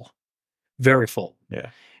gets full. Very full. Yeah.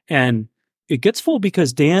 And it gets full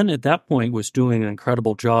because Dan at that point was doing an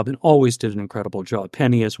incredible job and always did an incredible job.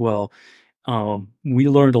 Penny as well. We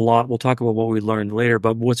learned a lot. We'll talk about what we learned later,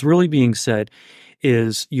 but what's really being said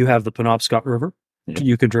is you have the Penobscot River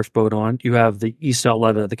you could drift boat on. You have the East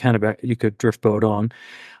Outlet of the Kennebec you could drift boat on.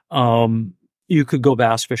 You could go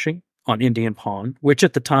bass fishing on Indian Pond, which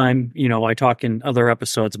at the time, I talk in other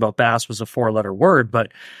episodes about bass was a 4-letter word,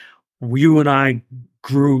 but you and I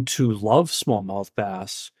grew to love smallmouth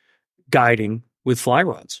bass guiding with fly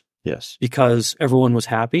rods. Yes. Because everyone was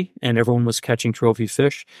happy and everyone was catching trophy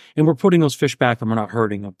fish, and we're putting those fish back and we're not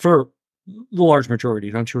hurting them for the large majority.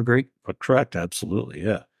 Don't you agree? Correct. Absolutely.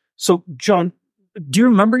 Yeah. So, John, do you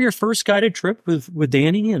remember your first guided trip with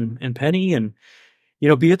Danny and Penny and,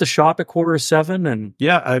 be at the shop at 6:45 and?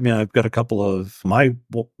 Yeah. I mean, I've got a couple of my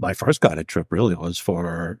first guided trip really was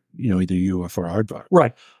for, either you or for Aardvark.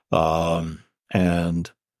 Right.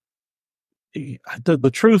 And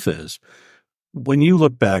the truth is, when you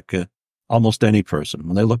look back at almost any person,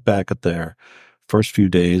 when they look back at their first few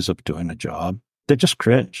days of doing a job, they just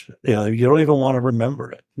cringe. You don't even want to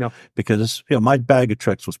remember it. No. Because, my bag of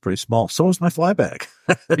tricks was pretty small. So was my fly bag.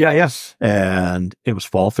 Yeah. And it was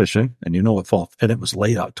fall fishing, and and it was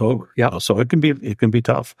late October. Yeah. So it can be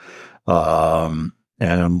tough.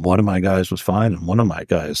 And one of my guys was fine, and one of my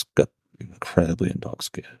guys got incredibly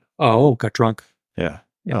intoxicated. Oh, got drunk. Yeah.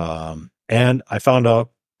 And I found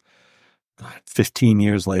out 15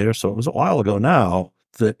 years later, so it was a while ago now,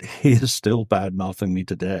 that he is still bad-mouthing me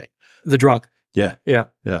today. The drunk. Yeah. Yeah.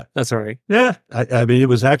 Yeah. That's all right. Yeah. I mean,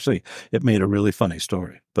 it made a really funny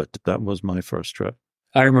story, but that was my first trip.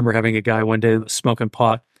 I remember having a guy one day that was smoking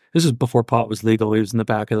pot. This is before pot was legal. He was in the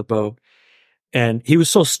back of the boat. And he was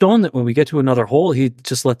so stoned that when we get to another hole, he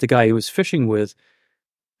just let the guy he was fishing with,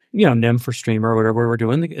 nymph or streamer or whatever we were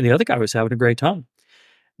doing. And the other guy was having a great time.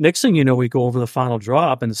 Next thing you know, we go over the final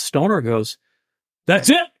drop and the stoner goes, "That's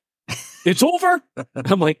it? It's over?"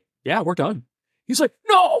 I'm like, "Yeah, we're done." He's like,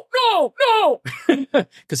 no,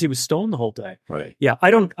 because he was stoned the whole day. Right. Yeah, I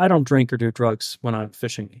don't drink or do drugs when I'm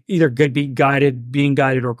fishing. Either being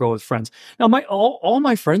guided, or go with friends. Now, all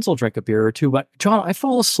my friends will drink a beer or two, but John, I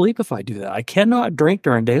fall asleep if I do that. I cannot drink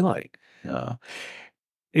during daylight. A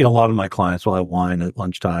lot of my clients will have wine at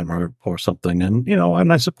lunchtime or something, and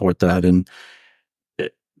and I support that. And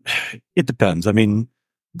it depends. I mean,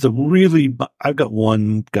 I've got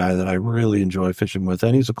one guy that I really enjoy fishing with,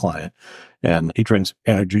 and he's a client, and he drinks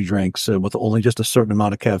energy drinks with only just a certain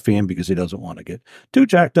amount of caffeine because he doesn't want to get too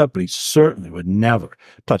jacked up, but he certainly would never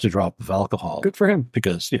touch a drop of alcohol. Good for him.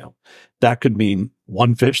 Because, that could mean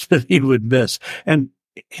one fish that he would miss. And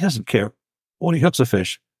he doesn't care. When he hooks a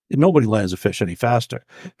fish, nobody lands a fish any faster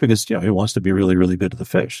because, he wants to be really, really good at the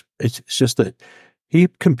fish. It's just that He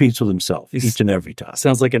competes with himself each and every time.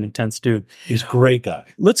 Sounds like an intense dude. He's a great guy.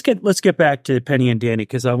 Let's get back to Penny and Danny,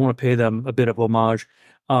 because I want to pay them a bit of homage.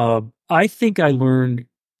 I think I learned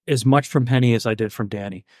as much from Penny as I did from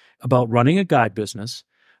Danny about running a guide business,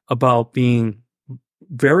 about being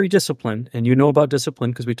very disciplined. And you know about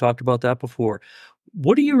discipline because we talked about that before.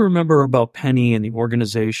 What do you remember about Penny and the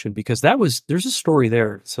organization? Because there's a story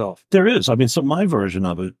there itself. There is. I mean, so my version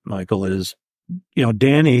of it, Michael, is,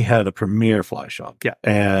 Danny had a premier fly shop. Yeah.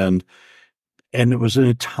 And it was in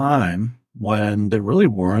a time when there really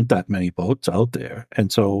weren't that many boats out there.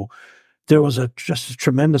 And so there was just a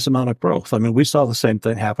tremendous amount of growth. I mean, we saw the same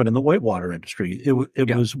thing happen in the whitewater industry.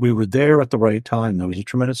 We were there at the right time. There was a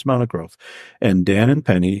tremendous amount of growth. And Dan and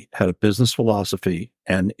Penny had a business philosophy.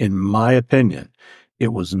 And in my opinion,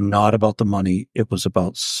 it was not about the money. It was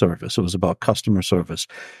about service. It was about customer service.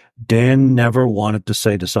 Dan never wanted to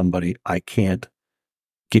say to somebody, I can't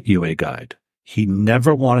get you a guide. He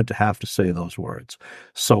never wanted to have to say those words.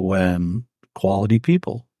 So when quality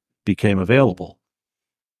people became available,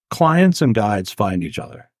 clients and guides find each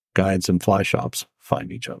other. Guides and fly shops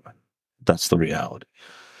find each other. That's the reality.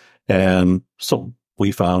 And so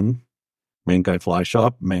we found Maine Guide Fly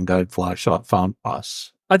Shop. Maine Guide Fly Shop found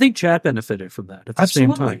us. I think Chad benefited from that at the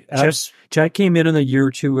same time. Chad came in a year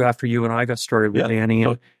or two after you and I got started with Danny.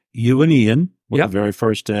 So you and Ian were the very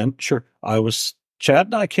first in. Sure. Chad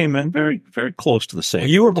and I came in very, very close to the same.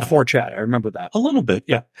 You were before Chad. I remember that. A little bit,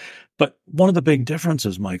 yeah. But one of the big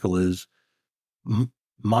differences, Michael, is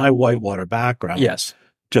my whitewater background. Yes.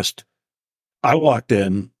 I walked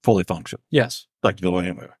in fully functional. Yes. Like go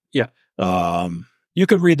anywhere. Yeah. You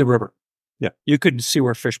could read the river. Yeah. You could see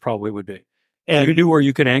where fish probably would be. And you knew where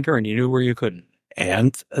you could anchor and you knew where you couldn't.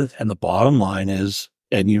 And the bottom line is,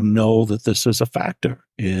 and that this is a factor,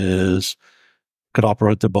 is could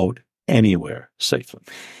operate the boat anywhere safely.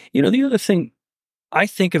 The other thing, I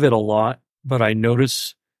think of it a lot, but I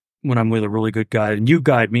notice when I'm with a really good guide, and you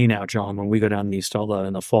guide me now, John, when we go down the East Outlet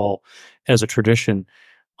in the fall as a tradition,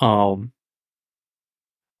 I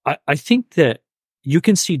think that you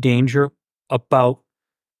can see danger about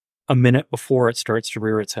a minute before it starts to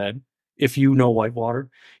rear its head. If you know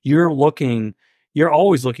whitewater, you're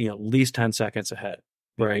always looking at least 10 seconds ahead,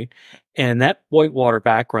 right? And that whitewater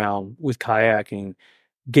background with kayaking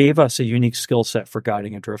gave us a unique skill set for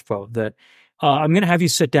guiding a drift boat that I'm going to have you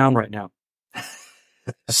sit down right now.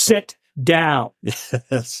 Sit down.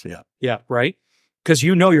 Yes, yeah. Yeah, right? Because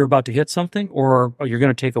you're about to hit something, or you're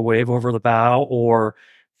going to take a wave over the bow, or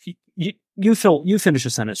you finish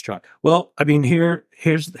a sentence, John. Well, I mean,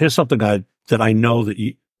 here's something that I know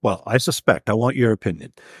that I suspect. I want your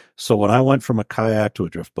opinion. So when I went from a kayak to a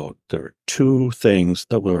drift boat, there are two things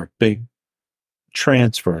that were a big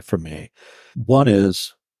transfer for me. One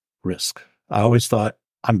is risk. I always thought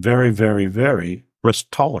I'm very, very, very risk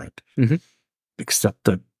tolerant, except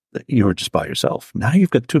that you were just by yourself. Now you've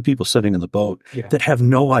got two people sitting in the boat that have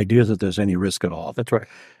no idea that there's any risk at all. That's right.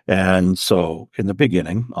 And so in the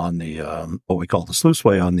beginning, on the what we call the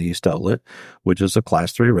sluiceway on the East Outlet, which is a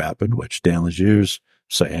Class 3 rapid, which Dan Legier's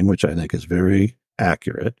saying, which I think is very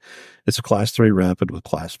accurate, it's a Class 3 rapid with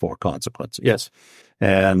Class 4 consequences. Yes.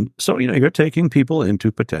 And so, you're taking people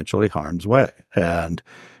into potentially harm's way. And,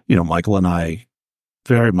 Michael and I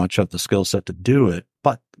very much have the skill set to do it.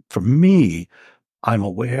 But for me, I'm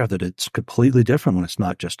aware that it's completely different when it's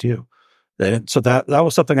not just you. And so that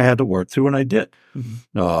was something I had to work through, and I did.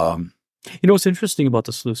 What's interesting about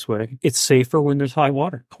the sluiceway? It's safer when there's high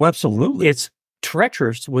water. Oh, absolutely. It's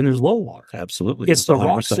treacherous when there's low water. Absolutely. It's the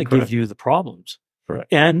rocks that give you the problems.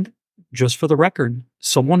 Correct. And just for the record,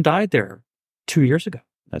 someone died there 2 years ago.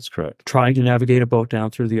 That's correct. Trying to navigate a boat down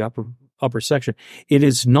through the upper section. It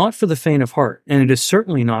is not for the faint of heart, and it is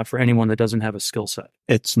certainly not for anyone that doesn't have a skill set.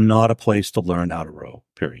 It's not a place to learn how to row,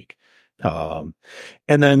 period. And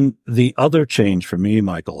then the other change for me,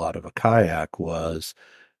 Michael, out of a kayak was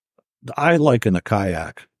I liken a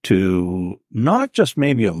kayak to not just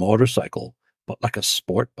maybe a motorcycle, but like a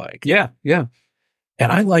sport bike. Yeah, yeah.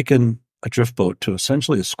 And I liken a drift boat to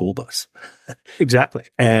essentially a school bus. Exactly.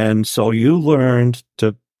 And so you learned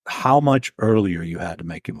how much earlier you had to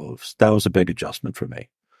make your moves. That was a big adjustment for me.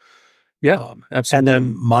 Yeah, absolutely. And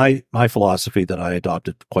then my philosophy that I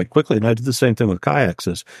adopted quite quickly, and I did the same thing with kayaks,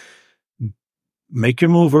 is make your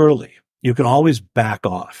move early. You can always back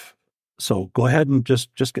off. So go ahead and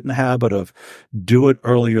just get in the habit of do it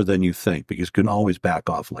earlier than you think, because you can always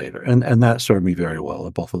back off later. And that served me very well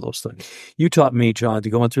at both of those things. You taught me, John,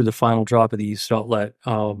 to going through the final drop of the East Outlet.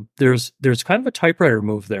 There's kind of a typewriter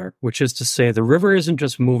move there, which is to say the river isn't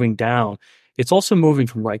just moving down, it's also moving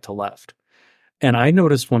from right to left. And I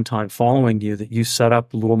noticed one time following you that you set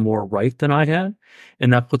up a little more right than I had,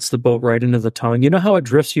 and that puts the boat right into the tongue. You know how it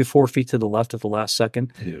drifts you 4 feet to the left at the last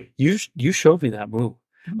second? You showed me that move.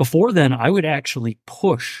 Before then, I would actually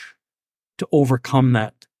push to overcome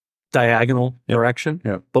that diagonal direction.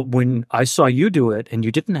 Yep. But when I saw you do it and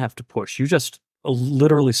you didn't have to push, you just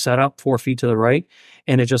literally set up 4 feet to the right,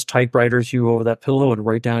 and it just typewriters you over that pillow and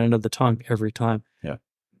right down into the tongue every time. Yeah.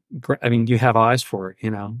 I mean, you have eyes for it,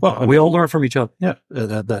 you know. Well, we all learn from each other. Yeah,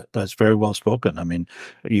 that's very well spoken. I mean,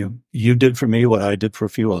 you did for me what I did for a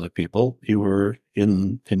few other people. You were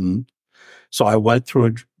in. So I went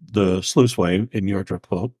through the sluice way in your drift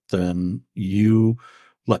boat. Then you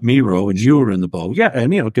let me row, and you were in the boat. Yeah,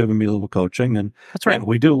 and giving me a little coaching, and That's right. and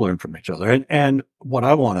we do learn from each other. And what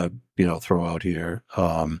I want to throw out here.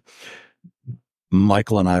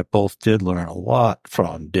 Michael and I both did learn a lot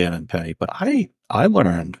from Dan and Penny, but I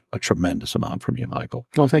learned a tremendous amount from you, Michael.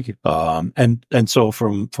 Oh, thank you. And so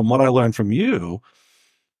from what I learned from you,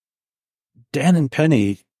 Dan and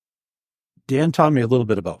Penny, Dan taught me a little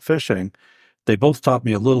bit about fishing. They both taught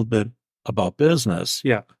me a little bit about business.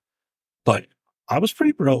 Yeah. But I was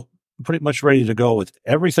pretty much ready to go with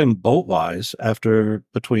everything boat wise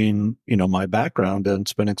between my background and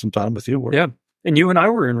spending some time with you. Yeah. And you and I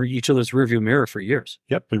were in each other's rearview mirror for years.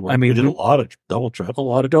 Yep, we were. We did a lot of double trips. A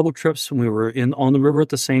lot of double trips, and we were on the river at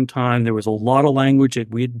the same time. There was a lot of language that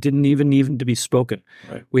we didn't even need to be spoken.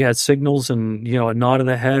 Right. We had signals and, a nod of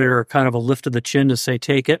the head or kind of a lift of the chin to say,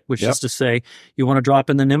 take it, which is to say, you want to drop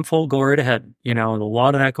in the nymphal, go right ahead. And a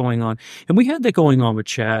lot of that going on. And we had that going on with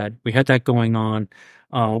Chad. We had that going on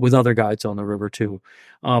with other guides on the river too.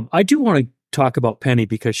 I do want to talk about Penny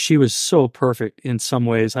because she was so perfect in some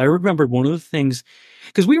ways. I remember one of the things,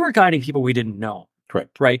 because we were guiding people we didn't know.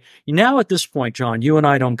 Correct. Right? Now at this point, John, you and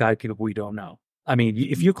I don't guide people we don't know. I mean,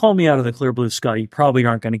 if you call me out of the clear blue sky, you probably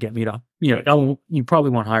aren't going to get me to, you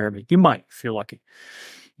probably won't hire me. You might, if you're lucky.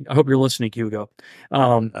 I hope you're listening, Hugo.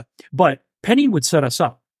 But Penny would set us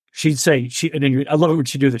up. She'd say, I love it when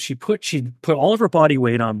she'd do this. She'd put all of her body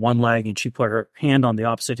weight on one leg and she'd put her hand on the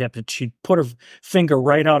opposite hip and she'd put her finger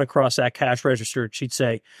right out across that cash register. And she'd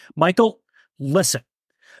say, Michael, listen,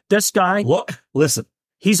 this guy, listen,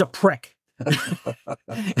 he's a prick.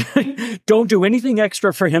 Don't do anything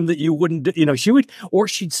extra for him that you wouldn't,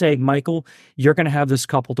 she'd say, Michael, you're going to have this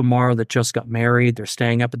couple tomorrow that just got married. They're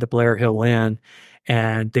staying up at the Blair Hill Inn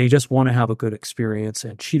and they just want to have a good experience.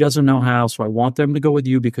 And she doesn't know how. So I want them to go with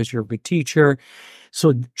you because you're a big teacher.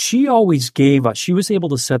 So she always she was able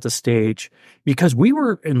to set the stage because we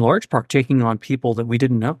were in large part taking on people that we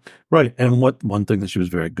didn't know. Right. And one thing that she was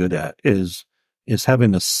very good at is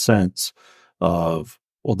having a sense of,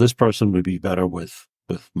 well, this person would be better with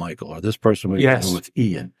Michael, or this person would be better with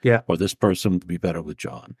Ian, or this person would be better with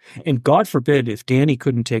John. And God forbid if Danny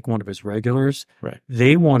couldn't take one of his regulars, right,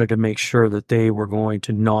 they wanted to make sure that they were going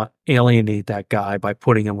to not alienate that guy by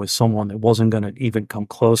putting him with someone that wasn't going to even come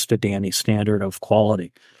close to Danny's standard of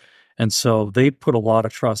quality. And so they put a lot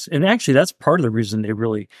of trust. And actually, that's part of the reason they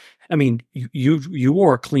really, you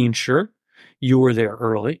wore a clean shirt. You were there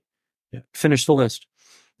early. Yeah. Finish the list.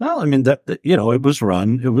 Well, I mean, that it was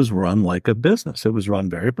run like a business. It was run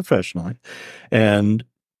very professionally. And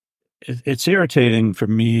it's irritating for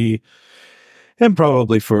me and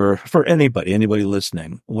probably for anybody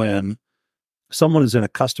listening when someone is in a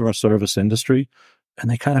customer service industry and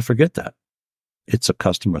they kind of forget that it's a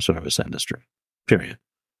customer service industry, period.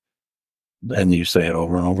 And you say it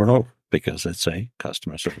over and over and over because it's a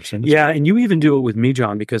customer service industry. Yeah. And you even do it with me,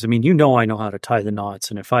 John, because I know how to tie the knots.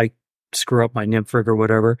 And if I screw up my nymph rig or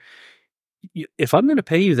whatever, if I'm going to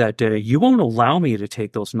pay you that day, you won't allow me to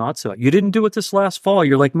take those knots out. You didn't do it this last fall.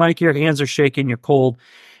 You're like, Mike, your hands are shaking, you're cold,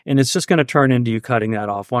 and it's just going to turn into you cutting that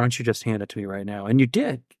off. Why don't you just hand it to me right now? And you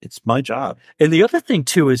did. It's my job. And the other thing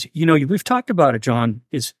too is, we've talked about it, John,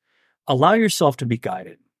 is allow yourself to be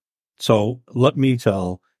guided. So let me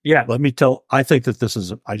tell, I think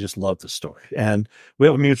that I just love this story. And we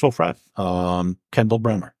have a mutual friend, Kendall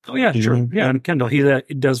Bremer. Oh, yeah, sure. Yeah, and Kendall, he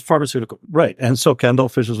does pharmaceutical. Right. And so Kendall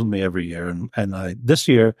fishes with me every year. And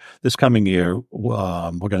this coming year,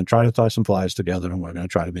 we're going to try to tie some flies together and we're going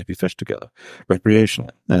to try to maybe fish together recreationally.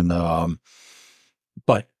 And,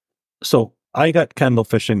 so I got Kendall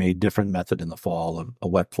fishing a different method in the fall, a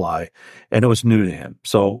wet fly, and it was new to him.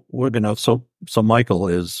 So so Michael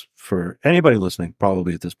is, for anybody listening,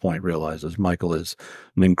 probably at this point realizes Michael is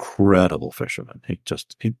an incredible fisherman.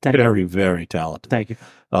 He's very, very talented. Thank you.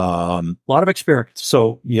 A lot of experience.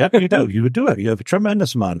 So yeah, you do. You would do it. You have a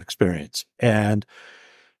tremendous amount of experience.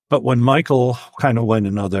 But when Michael kind of went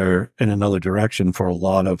in another direction for a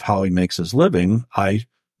lot of how he makes his living, I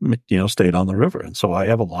stayed on the river. And so I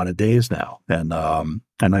have a lot of days now, and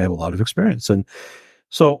I have a lot of experience. And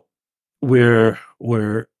so we're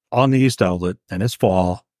on the East Outlet, and it's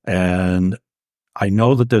fall, and I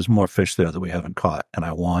know that there's more fish there that we haven't caught, and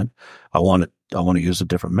I want to use a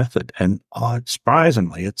different method. And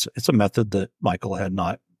surprisingly, it's a method that Michael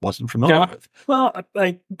wasn't familiar with. Well,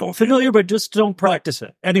 I'm familiar, but just don't practice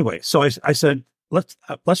it. Anyway, so I said,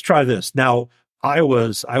 let's try this. Now, I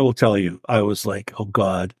will tell you, I was like, oh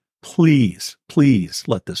God, please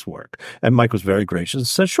let this work. And Mike was very gracious and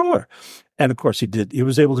said, sure. And of course he did. He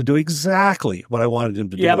was able to do exactly what I wanted him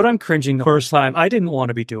to do. Yeah, but I'm cringing the first time. I didn't want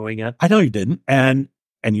to be doing it. I know you didn't. And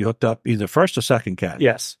you hooked up either first or second cat.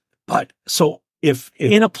 Yes. But so if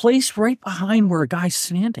in a place right behind where a guy's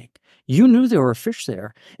standing, you knew there were fish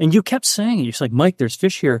there, and you kept saying it. You're like, Mike, there's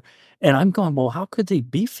fish here. And I'm going, well, how could they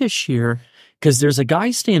be fish here? Because there's a guy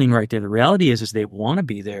standing right there. The reality is they want to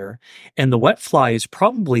be there. And the wet fly is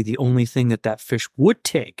probably the only thing that fish would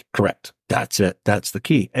take. Correct. That's it. That's the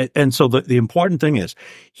key. And so the important thing is,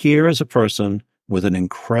 here is a person with an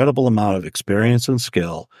incredible amount of experience and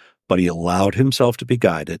skill, but he allowed himself to be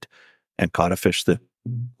guided and caught a fish that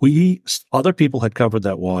other people had covered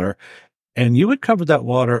that water. And you had covered that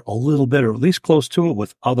water a little bit, or at least close to it,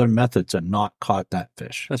 with other methods and not caught that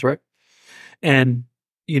fish. That's right. And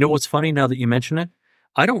you know what's funny now that you mention it?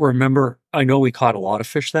 I don't remember. I know we caught a lot of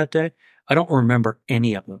fish that day. I don't remember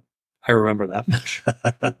any of them. I remember that much.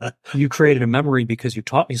 You created a memory because you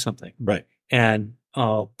taught me something. Right. And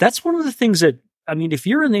that's one of the things that, I mean, if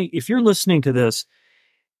you're listening to this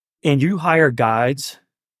and you hire guides,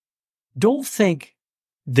 don't think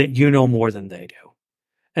that you know more than they do.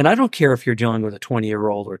 And I don't care if you're dealing with a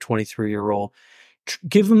 20-year-old or a 23-year-old.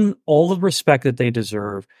 Give them all the respect that they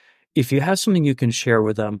deserve. If you have something you can share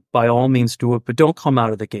with them, by all means do it, but don't come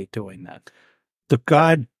out of the gate doing that.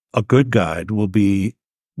 A good guide will be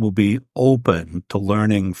open to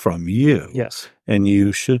learning from you. Yes. And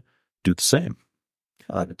you should do the same,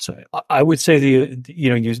 I would say. I would say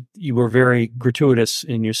you were very gratuitous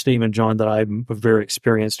in your statement, John, that I'm a very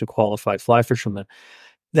experienced and qualified fly fisherman.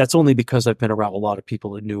 That's only because I've been around a lot of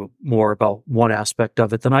people that knew more about one aspect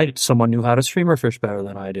of it than I did. Someone knew how to streamer fish better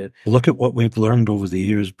than I did. Look at what we've learned over the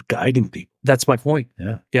years guiding people. That's my point.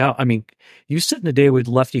 Yeah. Yeah. I mean, you sit in a day with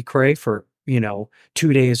Lefty Cray for,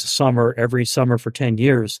 2 days a summer, every summer for 10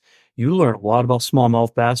 years. You learn a lot about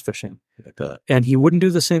smallmouth bass fishing. And he wouldn't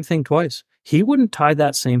do the same thing twice. He wouldn't tie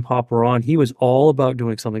that same popper on. He was all about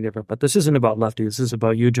doing something different. But this isn't about Lefty. This is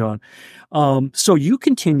about you, John. So you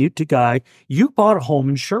continued to guide. You bought a home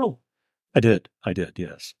in Shirley. I did,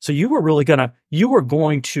 yes. So you were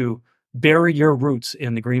going to bury your roots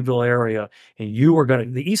in the Greenville area, and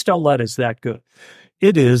the East Outlet is that good.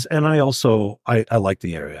 It is. And I also, I like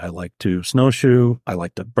the area. I like to snowshoe. I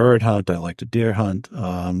like to bird hunt. I like to deer hunt.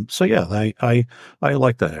 So yeah, I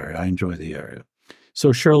like that area. I enjoy the area.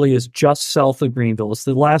 So Shirley is just south of Greenville. It's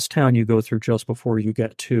the last town you go through just before you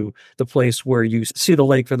get to the place where you see the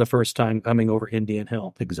lake for the first time coming over Indian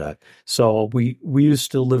Hill. Exactly. So we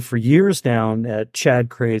used to live for years down at Chad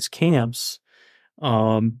Cray's camps.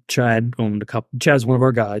 Chad owned Chad's one of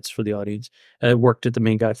our guides for the audience. Worked at the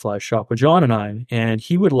Maine Guide Fly Shop with John and I, and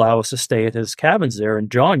he would allow us to stay at his cabins there. And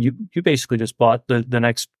John, you basically just bought the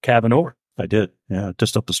next cabin over. I did. Yeah.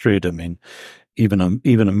 Just up the street. I mean, even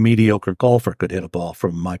a mediocre golfer could hit a ball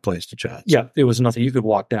from my place to Chad's. Yeah. It was nothing. You could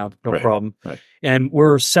walk down, no problem. Right. And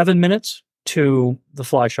we're 7 minutes to the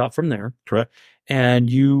fly shop from there. Correct. And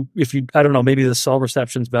I don't know, maybe the cell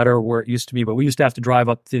reception's better where it used to be, but we used to have to drive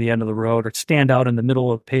up to the end of the road or stand out in the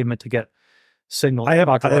middle of the pavement to get signal. I have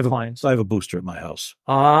a booster at my house.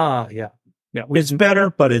 Ah, yeah. Yeah. It's better,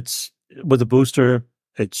 but with a booster,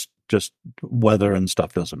 it's just weather and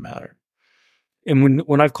stuff doesn't matter. And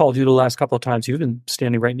when I've called you the last couple of times, you've been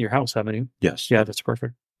standing right in your house, haven't you? Yes. Yeah, that's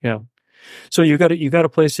perfect. Yeah. So you got a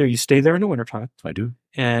place there. You stay there in the wintertime. I do.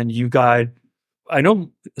 And you guide. I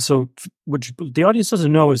know. So what the audience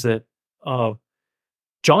doesn't know is that,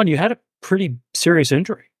 John, you had a pretty serious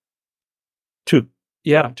injury. Two.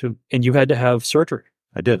 Yeah, two. And you had to have surgery.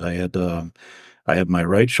 I did. I had my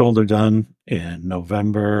right shoulder done in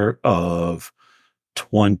November of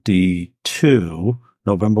 22.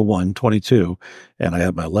 November 1, 22, and I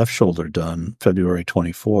had my left shoulder done February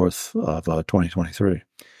 24th of 2023.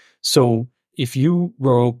 So if you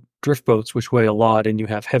row drift boats, which weigh a lot, and you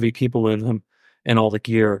have heavy people in them and all the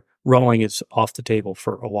gear, rowing is off the table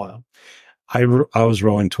for a while. I was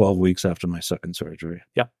rowing 12 weeks after my second surgery.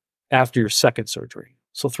 Yeah, after your second surgery.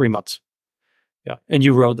 So 3 months. Yeah, and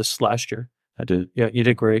you rowed this last year. I did. Yeah, you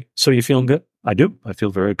did great. So you feeling good? I do. I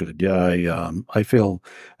feel very good. Yeah, I feel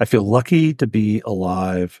lucky to be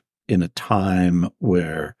alive in a time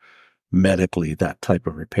where medically that type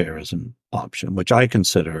of repair is an option, which I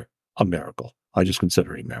consider a miracle. I just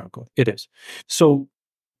consider it a miracle. It is. So,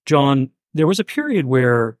 John, there was a period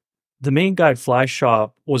where the Maine Guide Fly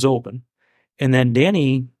Shop was open, and then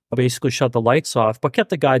Danny basically shut the lights off, but kept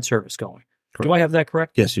the guide service going. Correct. Do I have that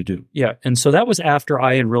correct? Yes, you do. Yeah. And so that was after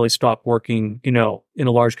I had really stopped working, in a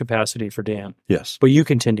large capacity for Dan. Yes, But you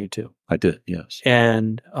continued to. I did. Yes.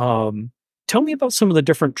 And tell me about some of the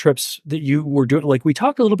different trips that you were doing. Like, we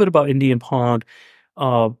talked a little bit about Indian Pond.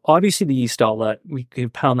 Obviously, the East Outlet, we can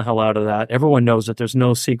pound the hell out of that. Everyone knows that there's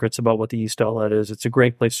no secrets about what the East Outlet is. It's a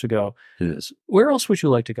great place to go. It is. Where else would you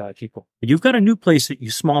like to guide people? You've got a new place that you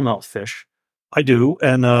smallmouth fish. I do.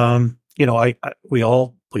 And, we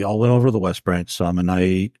all went over the West Branch some,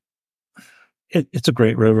 and it's a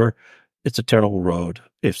great river. It's a terrible road.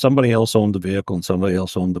 If somebody else owned the vehicle and somebody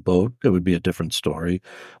else owned the boat, it would be a different story.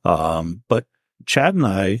 But Chad and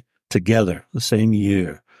I together the same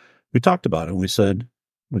year, we talked about it and we said,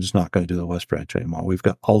 we're just not going to do the West Branch anymore. We've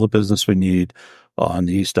got all the business we need on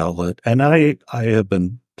the East Outlet. And I have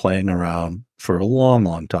been playing around for a long,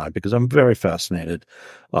 long time because I'm very fascinated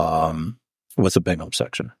with the Bingham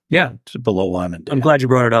section. Yeah. Below one. And I'm glad you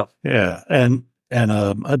brought it up. Yeah. And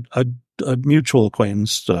a mutual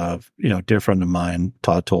acquaintance, dear friend of mine,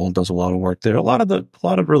 Todd Toll, does a lot of work there. A lot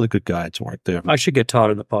of really good guides work there. I should get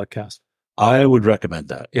Todd on the podcast. I would recommend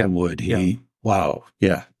that. Yeah. Would he? Yeah. Wow.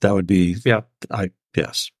 Yeah. That would be. Yeah.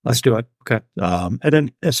 Yes. Let's do it. Okay.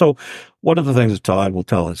 And so one of the things that Todd will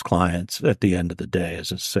tell his clients at the end of the day is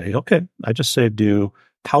to say, okay, I just saved you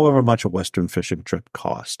however much a Western fishing trip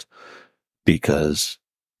cost, because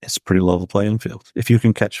it's a pretty level playing field. If you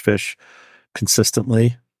can catch fish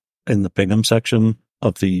consistently in the Bingham section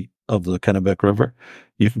of the Kennebec River,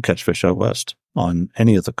 you can catch fish out west on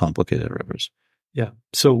any of the complicated rivers. Yeah.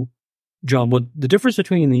 So, John, what the difference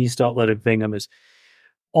between the East Outlet and Bingham is,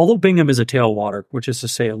 although Bingham is a tailwater, which is to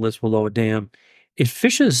say it lives below a dam, it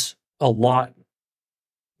fishes a lot.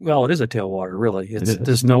 Well, it is a tailwater, really.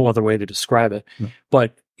 There's no other way to describe it. No.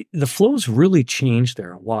 But the flows really change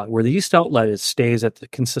there a lot. Where the East Outlet, it stays at the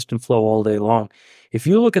consistent flow all day long. If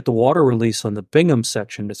you look at the water release on the Bingham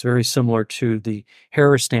section, it's very similar to the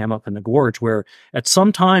Harris Dam up in the gorge, where at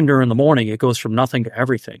some time during the morning, it goes from nothing to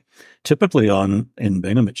everything. Typically in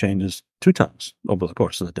Bingham, it changes 2 times over the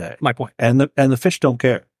course of the day. My point. And the fish don't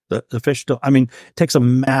care. The fish don't, it takes a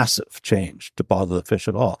massive change to bother the fish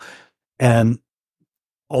at all. And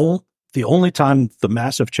the only time the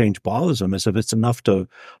massive change bothers them is if it's enough to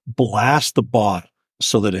blast the bottom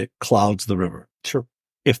so that it clouds the river. Sure.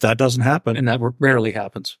 If that doesn't happen. And that rarely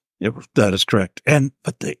happens. That is correct.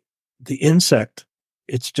 But the insect,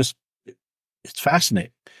 it's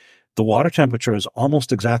fascinating. The water temperature is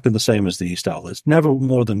almost exactly the same as the East Outlet. It's never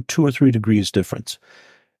more than 2 or 3 degrees difference.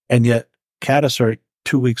 And yet caddis are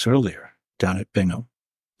 2 weeks earlier down at Bingham.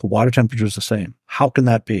 The water temperature is the same. How can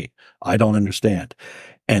that be? I don't understand.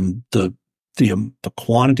 And the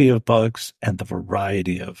quantity of bugs and the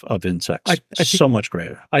variety of insects is so much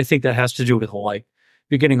greater. I think that has to do with light.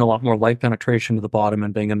 You're getting a lot more light penetration to the bottom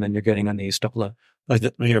in Bingham than you're getting on the East Outlet.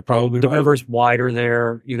 You're probably the right. river's wider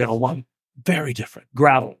there. You got a lot very different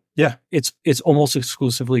gravel. Yeah, it's almost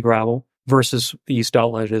exclusively gravel versus the East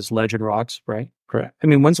Outlet is ledge and rocks, right? Correct.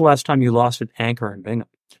 When's the last time you lost an anchor in Bingham?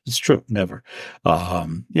 It's true. Never.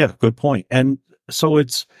 Yeah, good point. And so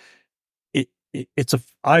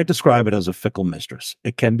I describe it as a fickle mistress.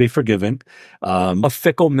 It can be forgiving. A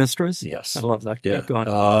fickle mistress? Yes. I love that. Yeah. Go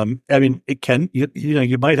on. It can,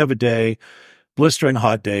 you might have a day, blistering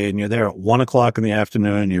hot day, and you're there at 1:00 in the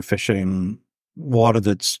afternoon, and you're fishing water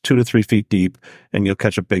that's 2 to 3 feet deep, and you'll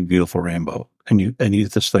catch a big, beautiful rainbow. And you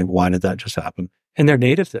just think, why did that just happen? And they're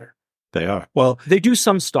native there. They are. Well, they do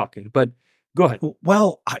some stocking, but go ahead.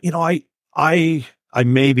 Well, I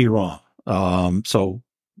may be wrong.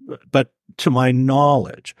 But to my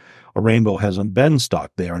knowledge, a rainbow hasn't been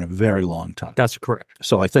stocked there in a very long time. That's correct.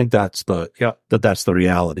 So I think that's that's the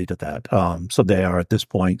reality to that. So they are at this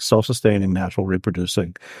point self-sustaining, natural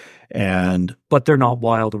reproducing, but they're not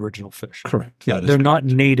wild original fish. Correct. Yeah, they're not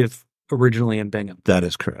native originally in Bingham. That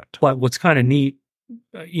is correct. But what's kind of neat,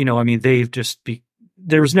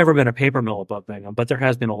 there's never been a paper mill above Bingham, but there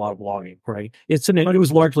has been a lot of logging, right? It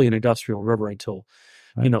was largely an industrial river until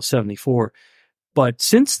 74. But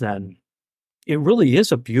since then, it really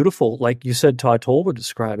is a beautiful, like you said, Todd Toll would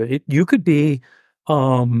describe it. You could be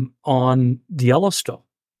on the Yellowstone.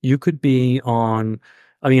 You could be on,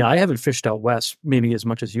 I haven't fished out west maybe as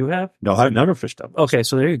much as you have. No, I've never fished out west. Okay,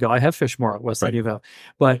 so there you go. I have fished more out west than you have.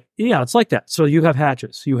 But yeah, it's like that. So you have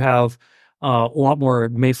hatches. You have A lot more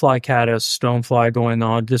mayfly, caddis, stonefly going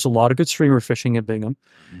on. There's a lot of good streamer fishing at Bingham.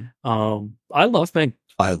 I love Bingham.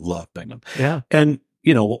 I love Bingham. Yeah. And,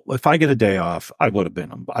 if I get a day off, I go to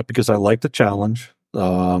Bingham because I like the challenge.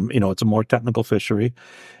 It's a more technical fishery.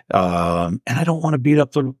 And I don't want to beat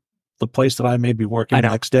up the place that I may be working the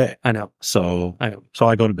next day. I know. So I know. So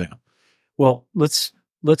I go to Bingham. Well, let's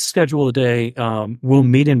schedule a day. We'll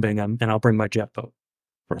meet in Bingham and I'll bring my jet boat.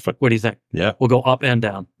 Perfect. What do you think? Yeah. We'll go up and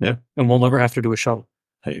down. Yeah. And we'll never have to do a shuttle.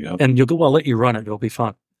 There you go. And I'll let you run it. It'll be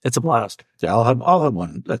fun. It's a blast. Yeah, I'll have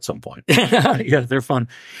one at some point. Yeah, they're fun.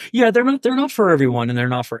 Yeah, they're not for everyone and they're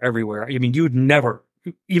not for everywhere. I mean, you'd never,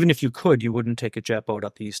 even if you could, you wouldn't take a jet boat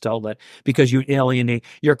up the East Outlet because you'd alienate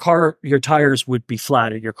your car. Your tires would be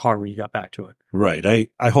flat at your car when you got back to it. Right.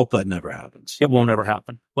 I hope that never happens. It won't ever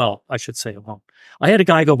happen. Well, I should say it won't. I had a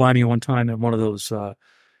guy go by me one time in one of those,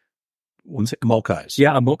 Mokais.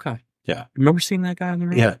 Yeah, a Mokai. Yeah. Remember seeing that guy on the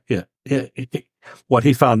road? Yeah. What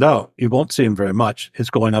he found out, you won't see him very much. His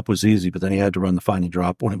going up was easy, but then he had to run the final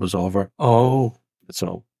drop when it was over. Oh.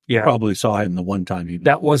 So yeah, probably saw him the one time.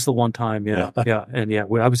 That was the one time. Yeah. And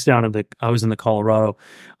I was in the Colorado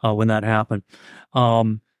when that happened.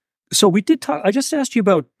 So we did talk. I just asked you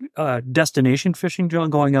about destination fishing, John,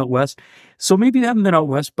 going out west. So maybe you haven't been out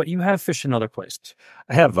west, but you have fished in other places.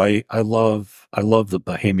 I have. I love the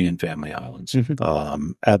Bahamian Family Islands.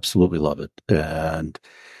 Absolutely love it. And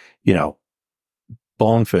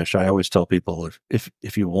bonefish. I always tell people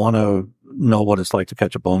if you want to know what it's like to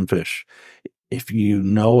catch a bonefish, if you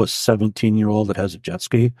know a 17-year-old that has a jet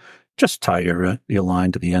ski, just tie your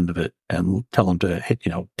line to the end of it and tell them to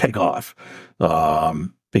take off.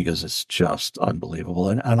 Because it's just unbelievable.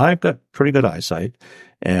 And I've got pretty good eyesight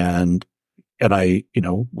and I,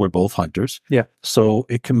 we're both hunters. Yeah. So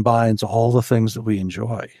it combines all the things that we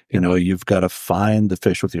enjoy. You've got to find the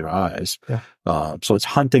fish with your eyes. Yeah. So it's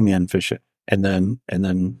hunting and fishing. And then,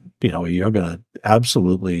 you're going to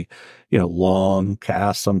absolutely, long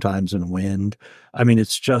cast sometimes in wind. I mean,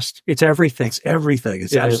 it's everything. It's everything.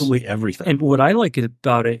 It's absolutely everything. And what I like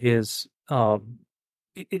about it is,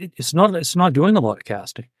 it's not doing a lot of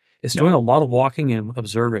casting. It's doing a lot of walking and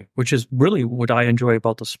observing, which is really what I enjoy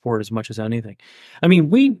about the sport as much as anything. I mean,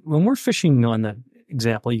 when we're fishing on the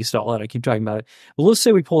example, East Outlet, I keep talking about it. Well, let's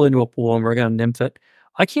say we pull into a pool and we're going to nymph it.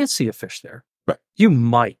 I can't see a fish there. Right. You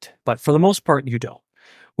might, but for the most part, you don't.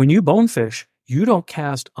 When you bonefish, you don't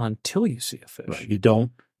cast until you see a fish. Right. You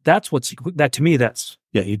don't. To me, that's.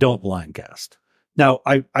 Yeah, you don't blind cast. Now,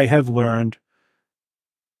 I have learned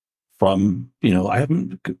from, I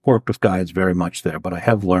haven't worked with guides very much there, but I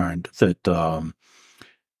have learned that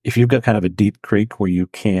if you've got kind of a deep creek where you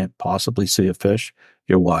can't possibly see a fish,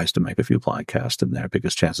 you're wise to make a few blind casts in there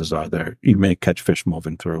because chances are you may catch fish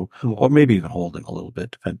moving through or maybe even holding a little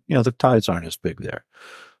bit. And, the tides aren't as big there.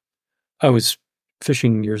 I was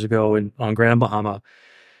fishing years ago on Grand Bahama,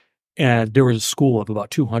 and there was a school of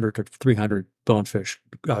about 200 to 300 bonefish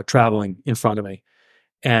traveling in front of me.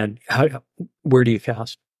 And where do you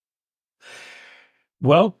cast?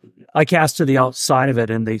 Well, I cast to the outside of it,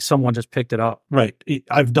 and someone just picked it up. Right.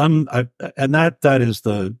 And that is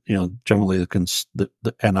generally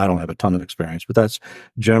and I don't have a ton of experience, but that's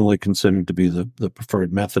generally considered to be the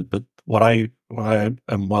preferred method. But what I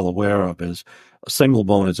am well aware of is a single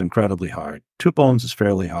bone is incredibly hard. 2 bones is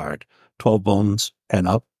fairly hard. 12 bones and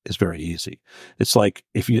up is very easy. It's like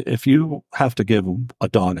if you have to give a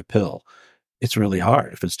dog a pill, it's really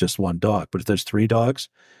hard if it's just one dog. But if there's 3 dogs,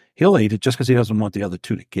 he'll eat it just because he doesn't want the other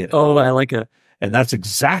 2 to get it. Oh, I like it. And that's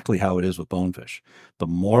exactly how it is with bonefish. The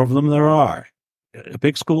more of them there are, a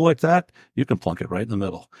big school like that, you can plunk it right in the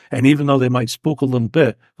middle. And even though they might spook a little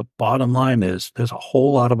bit, the bottom line is there's a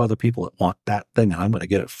whole lot of other people that want that thing, and I'm going to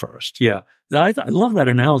get it first. Yeah. I love that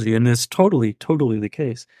analogy, and it's totally, totally the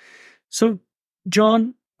case. So,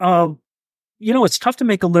 John, it's tough to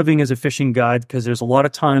make a living as a fishing guide because there's a lot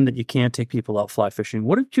of time that you can't take people out fly fishing.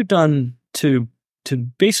 What have you done to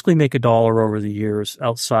basically make $1 over the years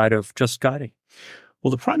outside of just guiding?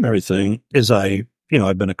 Well, the primary thing is I've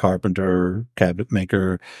been a carpenter, cabinet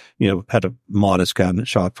maker, had a modest cabinet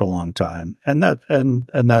shop for a long time. And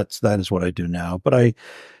that is what I do now. But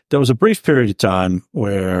there was a brief period of time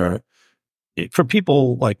where for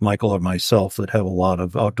people like Michael or myself that have a lot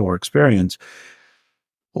of outdoor experience,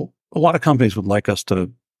 a lot of companies would like us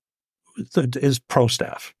to is pro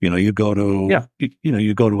staff. You go to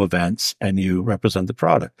you go to events and you represent the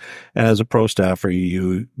product. And as a pro staffer,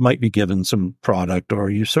 you might be given some product, or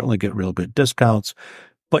you certainly get real good discounts.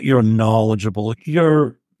 But you're knowledgeable.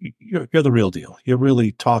 You're the real deal. You're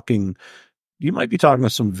really talking you might be talking to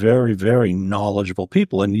some very, very knowledgeable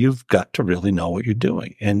people, and you've got to really know what you're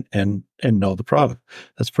doing and know the product.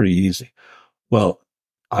 That's pretty easy. Well,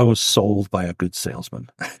 I was sold by a good salesman.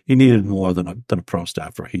 He needed more than a pro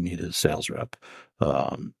staffer. He needed a sales rep.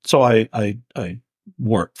 So I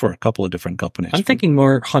worked for a couple of different companies. I'm thinking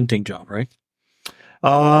more hunting job, right?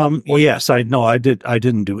 Yes, I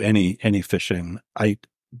didn't do any fishing.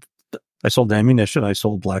 I sold ammunition. I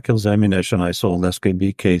sold Black Hills ammunition. I sold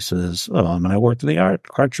SKB cases, and I worked in the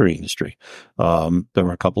archery industry. There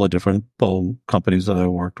were a couple of different bow companies that I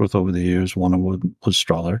worked with over the years. One of them was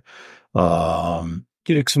Struller.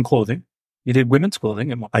 You did some clothing. You did women's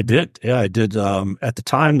clothing. I did. Yeah, I did. At the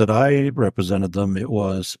time that I represented them, it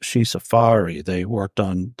was She Safari. They were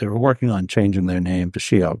working on changing their name to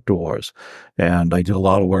She Outdoors. And I did a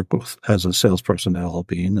lot of work as a salesperson at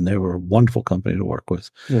LLB, and they were a wonderful company to work with.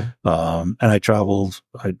 Yeah. And I traveled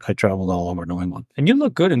all over New England. And you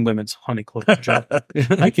look good in women's hunting clothing, John.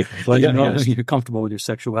 Thank you. Glad you noticed. You're comfortable with your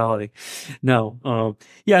sexuality. No.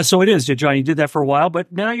 Yeah, so it is. John, you did that for a while,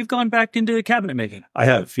 but now you've gone back into cabinet making. I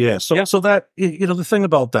have, yeah. So that, the thing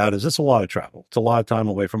about that is it's a lot of travel. It's a lot of time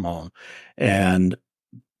away from home. And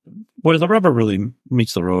where the rubber really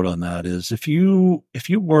meets the road on that is if you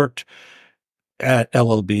worked at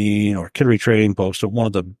LLB or Kittery Trading Post or one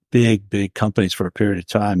of the big companies for a period of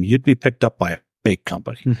time, you'd be picked up by a big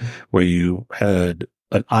company where you had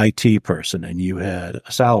an IT person and you had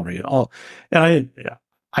a salary and all. And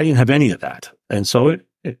I didn't have any of that. And so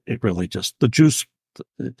it really just, the juice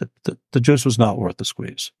was not worth the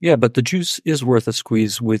squeeze. Yeah, but the juice is worth a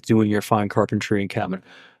squeeze with doing your fine carpentry and cabinet.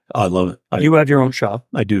 I love it. You have your own shop.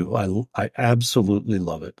 I do. I absolutely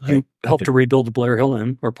love it. You helped to rebuild the Blair Hill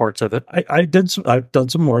Inn or parts of it. I've done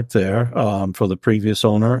some work there for the previous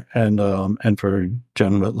owner and for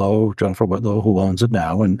Jennifer Whitlow, who owns it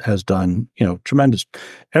now and has done tremendous.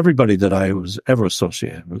 Everybody that I was ever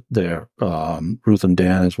associated with there, Ruth and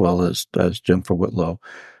Dan, as well as Jennifer Whitlow,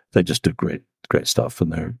 they just do great stuff,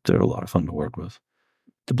 and they're a lot of fun to work with.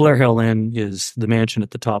 The Blair Hill Inn is the mansion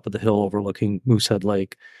at the top of the hill overlooking Moosehead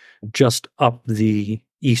Lake, just up the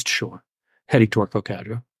east shore, heading toward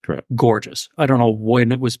Cocadra. Correct. Gorgeous. I don't know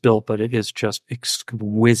when it was built, but it is just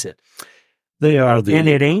exquisite. They are and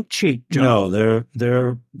it ain't cheap, John. No,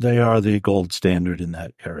 they are the gold standard in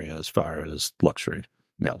that area as far as luxury.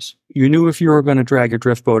 Yes. You knew if you were going to drag your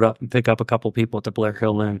drift boat up and pick up a couple people at the Blair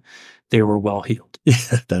Hill Inn, they were well heeled.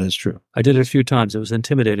 Yeah, that is true. I did it a few times. It was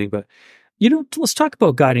intimidating, but let's talk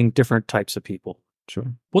about guiding different types of people. Sure.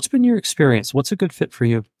 What's been your experience? What's a good fit for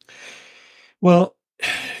you? Well,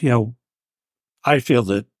 I feel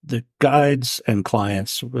that the guides and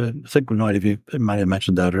clients, I think we might have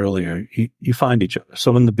mentioned that earlier, you find each other.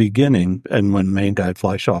 So in the beginning, and when Maine Guide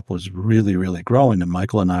Fly Shop was really, really growing, and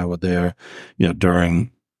Michael and I were there,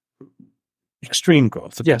 during extreme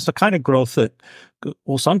growth. Yes, the kind of growth that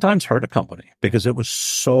will sometimes hurt a company because it was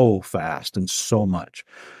so fast and so much.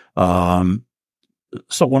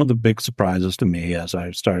 So one of the big surprises to me as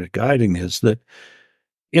I started guiding is that,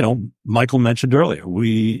 Michael mentioned earlier,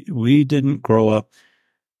 we didn't grow up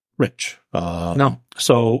rich. No.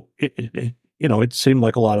 So it seemed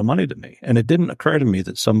like a lot of money to me. And it didn't occur to me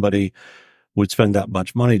that somebody would spend that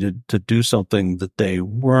much money to do something that they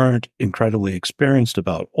weren't incredibly experienced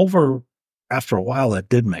about. After a while, that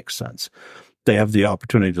did make sense. They have the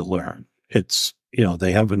opportunity to learn.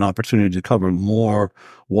 They have an opportunity to cover more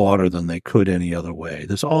water than they could any other way.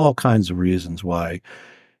 There's all kinds of reasons why,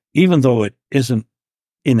 even though it isn't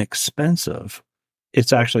inexpensive,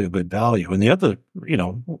 it's actually a good value. And the other,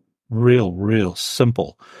 real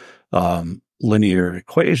simple linear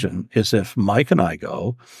equation is if Mike and I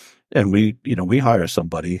go and we hire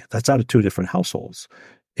somebody, that's out of two different households.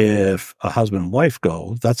 If a husband and wife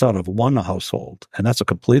go, that's out of one household. And that's a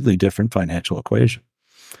completely different financial equation.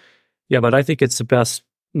 Yeah, but I think it's the best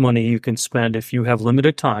money you can spend if you have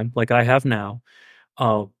limited time, like I have now.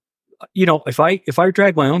 If I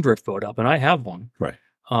drag my own drift boat up, and I have one, right?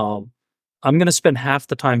 I'm going to spend half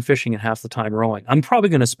the time fishing and half the time rowing. I'm probably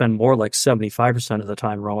going to spend more like 75% of the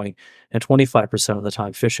time rowing and 25% of the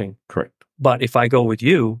time fishing. Correct. But if I go with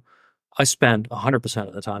you, I spend 100%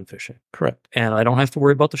 of the time fishing. Correct. And I don't have to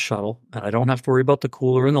worry about the shuttle, and I don't have to worry about the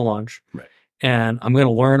cooler and the lunch. Right. And I'm going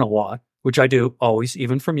to learn a lot, which I do always,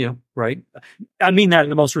 even from you, right? I mean that in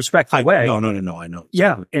the most respectful way. No, I know.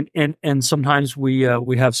 Yeah, and sometimes we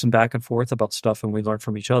have some back and forth about stuff, and we learn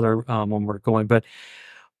from each other when we're going. But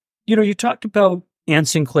you talked about Ann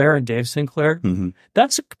Sinclair and Dave Sinclair. Mm-hmm.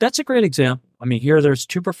 That's a great example. I mean, there's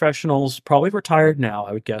two professionals, probably retired now,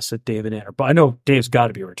 I would guess, at Dave and Ann. But I know Dave's got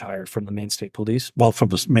to be retired from the Maine State Police. Well, from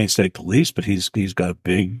the Maine State Police, but he's got a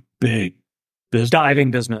big business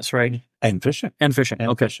diving business, right? and fishing. And fishing. And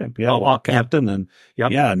Okay. fishing. Yeah. Oh, okay. Captain. And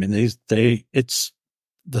Yep. yeah, I mean, it's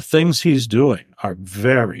the things he's doing are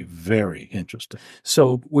very, very interesting.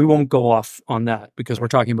 So we won't go off on that because we're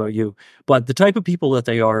talking about you. But the type of people that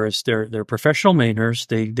they are is they're professional Mainers.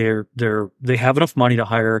 They have enough money to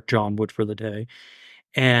hire John Wood for the day,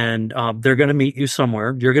 and they're going to meet you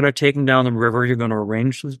somewhere. You're going to take them down the river. You're going to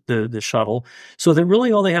arrange the shuttle. So that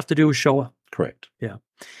really all they have to do is show up. Correct. Yeah.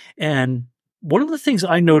 And one of the things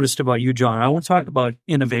I noticed about you, John, I want to talk about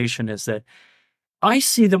innovation, is that I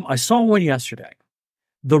saw one yesterday.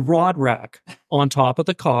 The rod rack on top of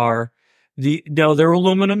the car. They're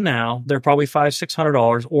aluminum now. They're probably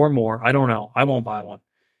 $500-600 or more. I don't know. I won't buy one.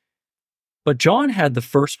 But John had the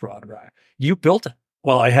first rod rack. You built it.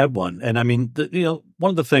 Well, I had one, and I mean, one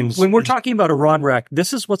of the things when we're talking about a rod rack,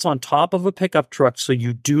 this is what's on top of a pickup truck, so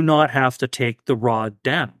you do not have to take the rod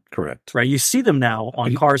down. Correct. Right. You see them now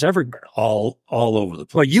on cars everywhere, all over the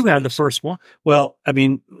place. Well, you had the first one. Well, I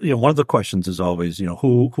mean, one of the questions is always,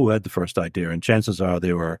 who had the first idea, and chances are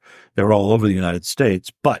they were all over the United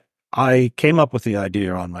States. But I came up with the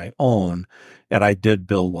idea on my own, and I did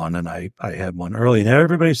build one, and I had one early, and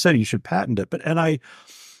everybody said you should patent it, and I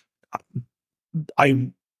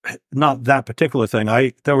not that particular thing.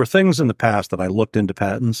 There were things in the past that I looked into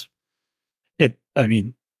patents.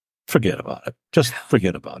 Forget about it. Just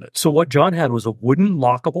forget about it. So what John had was a wooden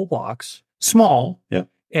lockable box, small, yeah,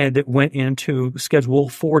 and it went into Schedule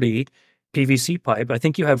 40 PVC pipe. I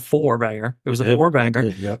think you had 4 banger. It was a 4 banger.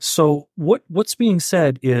 Yeah. So what's being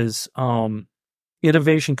said is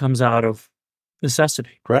innovation comes out of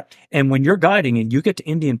necessity. Correct. And when you're guiding and you get to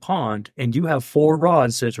Indian Pond and you have 4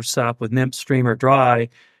 rods that are set up with nymph, streamer, dry,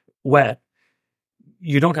 wet,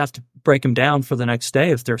 you don't have to break them down for the next day.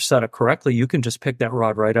 If they're set up correctly, you can just pick that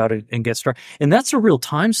rod right out and get started. And that's a real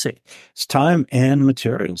time save. It's time and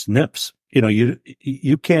materials, nips.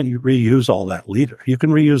 You can't reuse all that leader. You can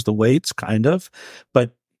reuse the weights, kind of,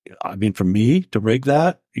 but I mean, for me to rig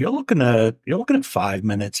that, you're looking at 5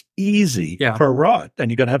 minutes easy per rod, and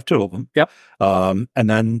you're gonna have 2 of them. Yep. And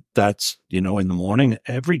then that's in the morning,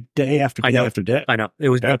 every day after day after day. I know it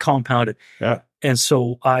was compounded. Yeah. And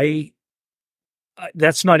so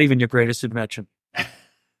that's not even your greatest invention.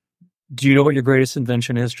 Do you know what your greatest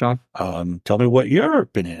invention is, John? Tell me what your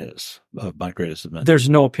opinion is of my greatest invention. There's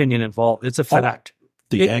no opinion involved. It's a fact.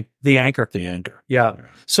 The anchor. The anchor. Yeah.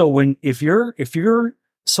 So if you're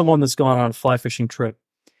someone that's gone on a fly fishing trip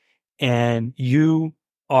and you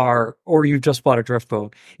just bought a drift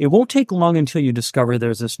boat, it won't take long until you discover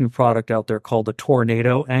there's this new product out there called the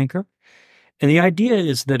Tornado anchor. And the idea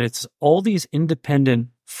is that it's all these independent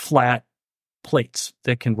flat plates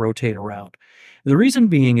that can rotate around. The reason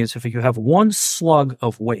being is if you have one slug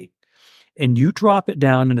of weight and you drop it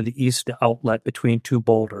down into the east outlet between 2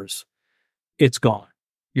 boulders, it's gone.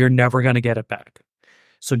 You're never going to get it back.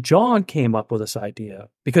 So John came up with this idea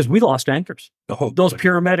because we lost anchors. Those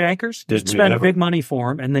pyramid anchors, you spend big money for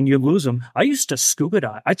them and then you lose them. I used to scuba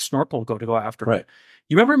dive. I'd snorkel to go after them. Right.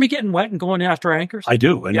 You remember me getting wet and going after anchors? I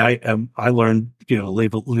do. And I learned,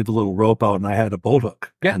 leave a little rope out, and I had a boat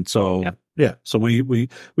hook. Yeah. And so, so we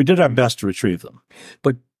did our best to retrieve them.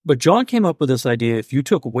 But John came up with this idea. If you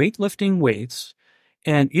took weightlifting weights,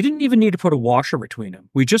 and you didn't even need to put a washer between them.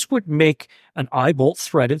 We just would make an eye bolt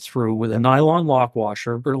threaded through with a nylon lock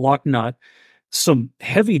washer or lock nut, some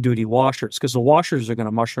heavy duty washers, because the washers are going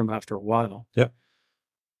to mushroom after a while. Yep.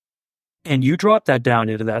 And you drop that down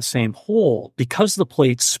into that same hole. Because the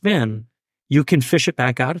plates spin, you can fish it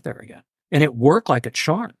back out of there again. And it worked like a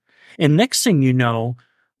charm. And next thing you know,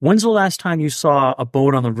 when's the last time you saw a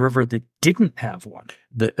boat on the river that didn't have one?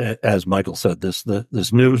 As Michael said, this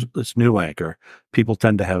new anchor, people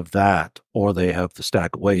tend to have that, or they have the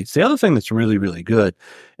stack of weights. The other thing that's really, really good,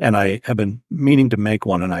 and I have been meaning to make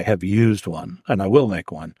one, and I have used one, and I will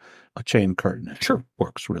make one, a chain curtain. Sure,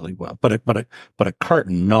 works really well. But a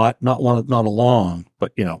curtain, not a long,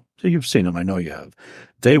 but you've seen them. I know you have.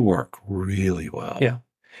 They work really well. Yeah,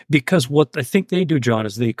 because what I think they do, John,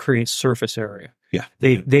 is they create surface area. Yeah.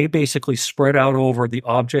 They basically spread out over the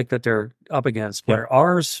object that they're up against. Where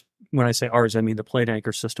ours, when I say ours, I mean the plate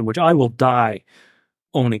anchor system, which I will die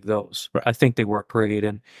owning those. Right. I think they work great.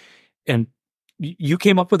 And you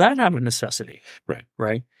came up with that out of necessity. Right.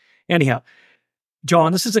 Right. Anyhow,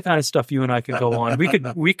 John, this is the kind of stuff you and I could go on.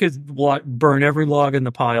 We could burn every log in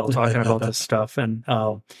the pile talking about this stuff. And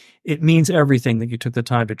it means everything that you took the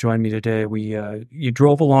time to join me today. You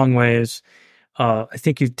drove a long ways. I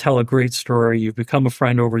think you tell a great story. You've become a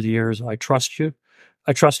friend over the years. I trust you.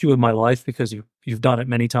 I trust you with my life because you've done it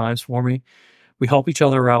many times for me. We help each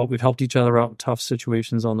other out. We've helped each other out in tough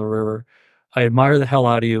situations on the river. I admire the hell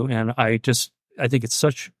out of you, and I just I think it's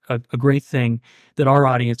such a great thing that our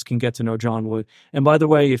audience can get to know John Wood. And by the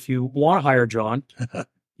way, if you want to hire John,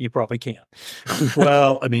 you probably can.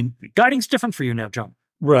 Well, I mean, guiding's different for you now, John.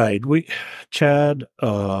 Right. Chad,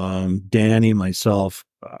 Danny, myself,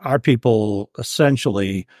 our people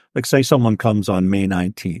essentially, like say someone comes on May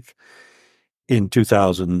 19th in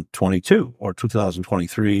 2022 or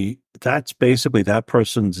 2023, that's basically that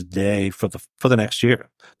person's day for the next year.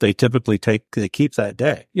 They typically keep that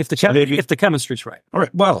day. If the chemistry's right. All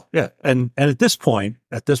right. Well, yeah. And at this point,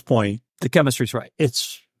 the chemistry's right.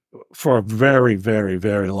 It's for a very, very,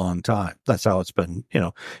 very long time. That's how it's been.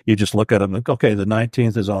 You just look at them like, okay, the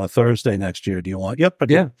 19th is on a Thursday next year. Do you want? Yep.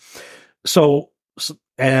 Yeah. So,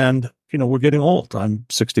 and we're getting old. I'm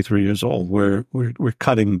 63 years old. We're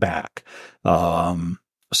cutting back.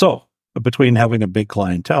 So between having a big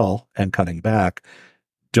clientele and cutting back,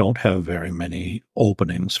 don't have very many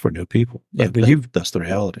openings for new people. Yeah, but that's the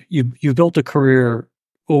reality. You built a career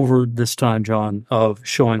over this time, John, of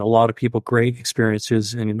showing a lot of people great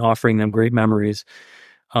experiences and offering them great memories.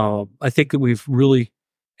 I think that we've really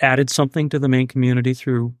added something to the Maine community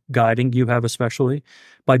through guiding, you have especially,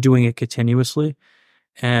 by doing it continuously.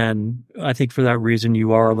 And I think for that reason,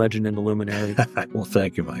 you are a legend in the luminary. Well,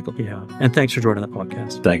 thank you, Michael. Yeah. And thanks for joining the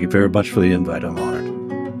podcast. Thank you very much for the invite. I'm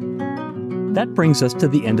honored. That brings us to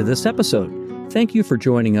the end of this episode. Thank you for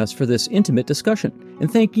joining us for this intimate discussion,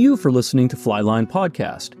 and thank you for listening to Flyline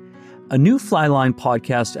Podcast. A new Flyline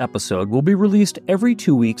Podcast episode will be released every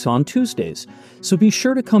 2 weeks on Tuesdays, so be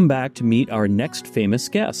sure to come back to meet our next famous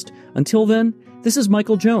guest. Until then, this is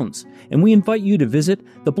Michael Jones, and we invite you to visit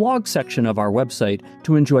the blog section of our website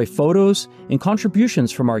to enjoy photos and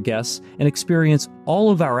contributions from our guests and experience all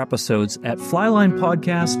of our episodes at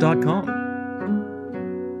flylinepodcast.com.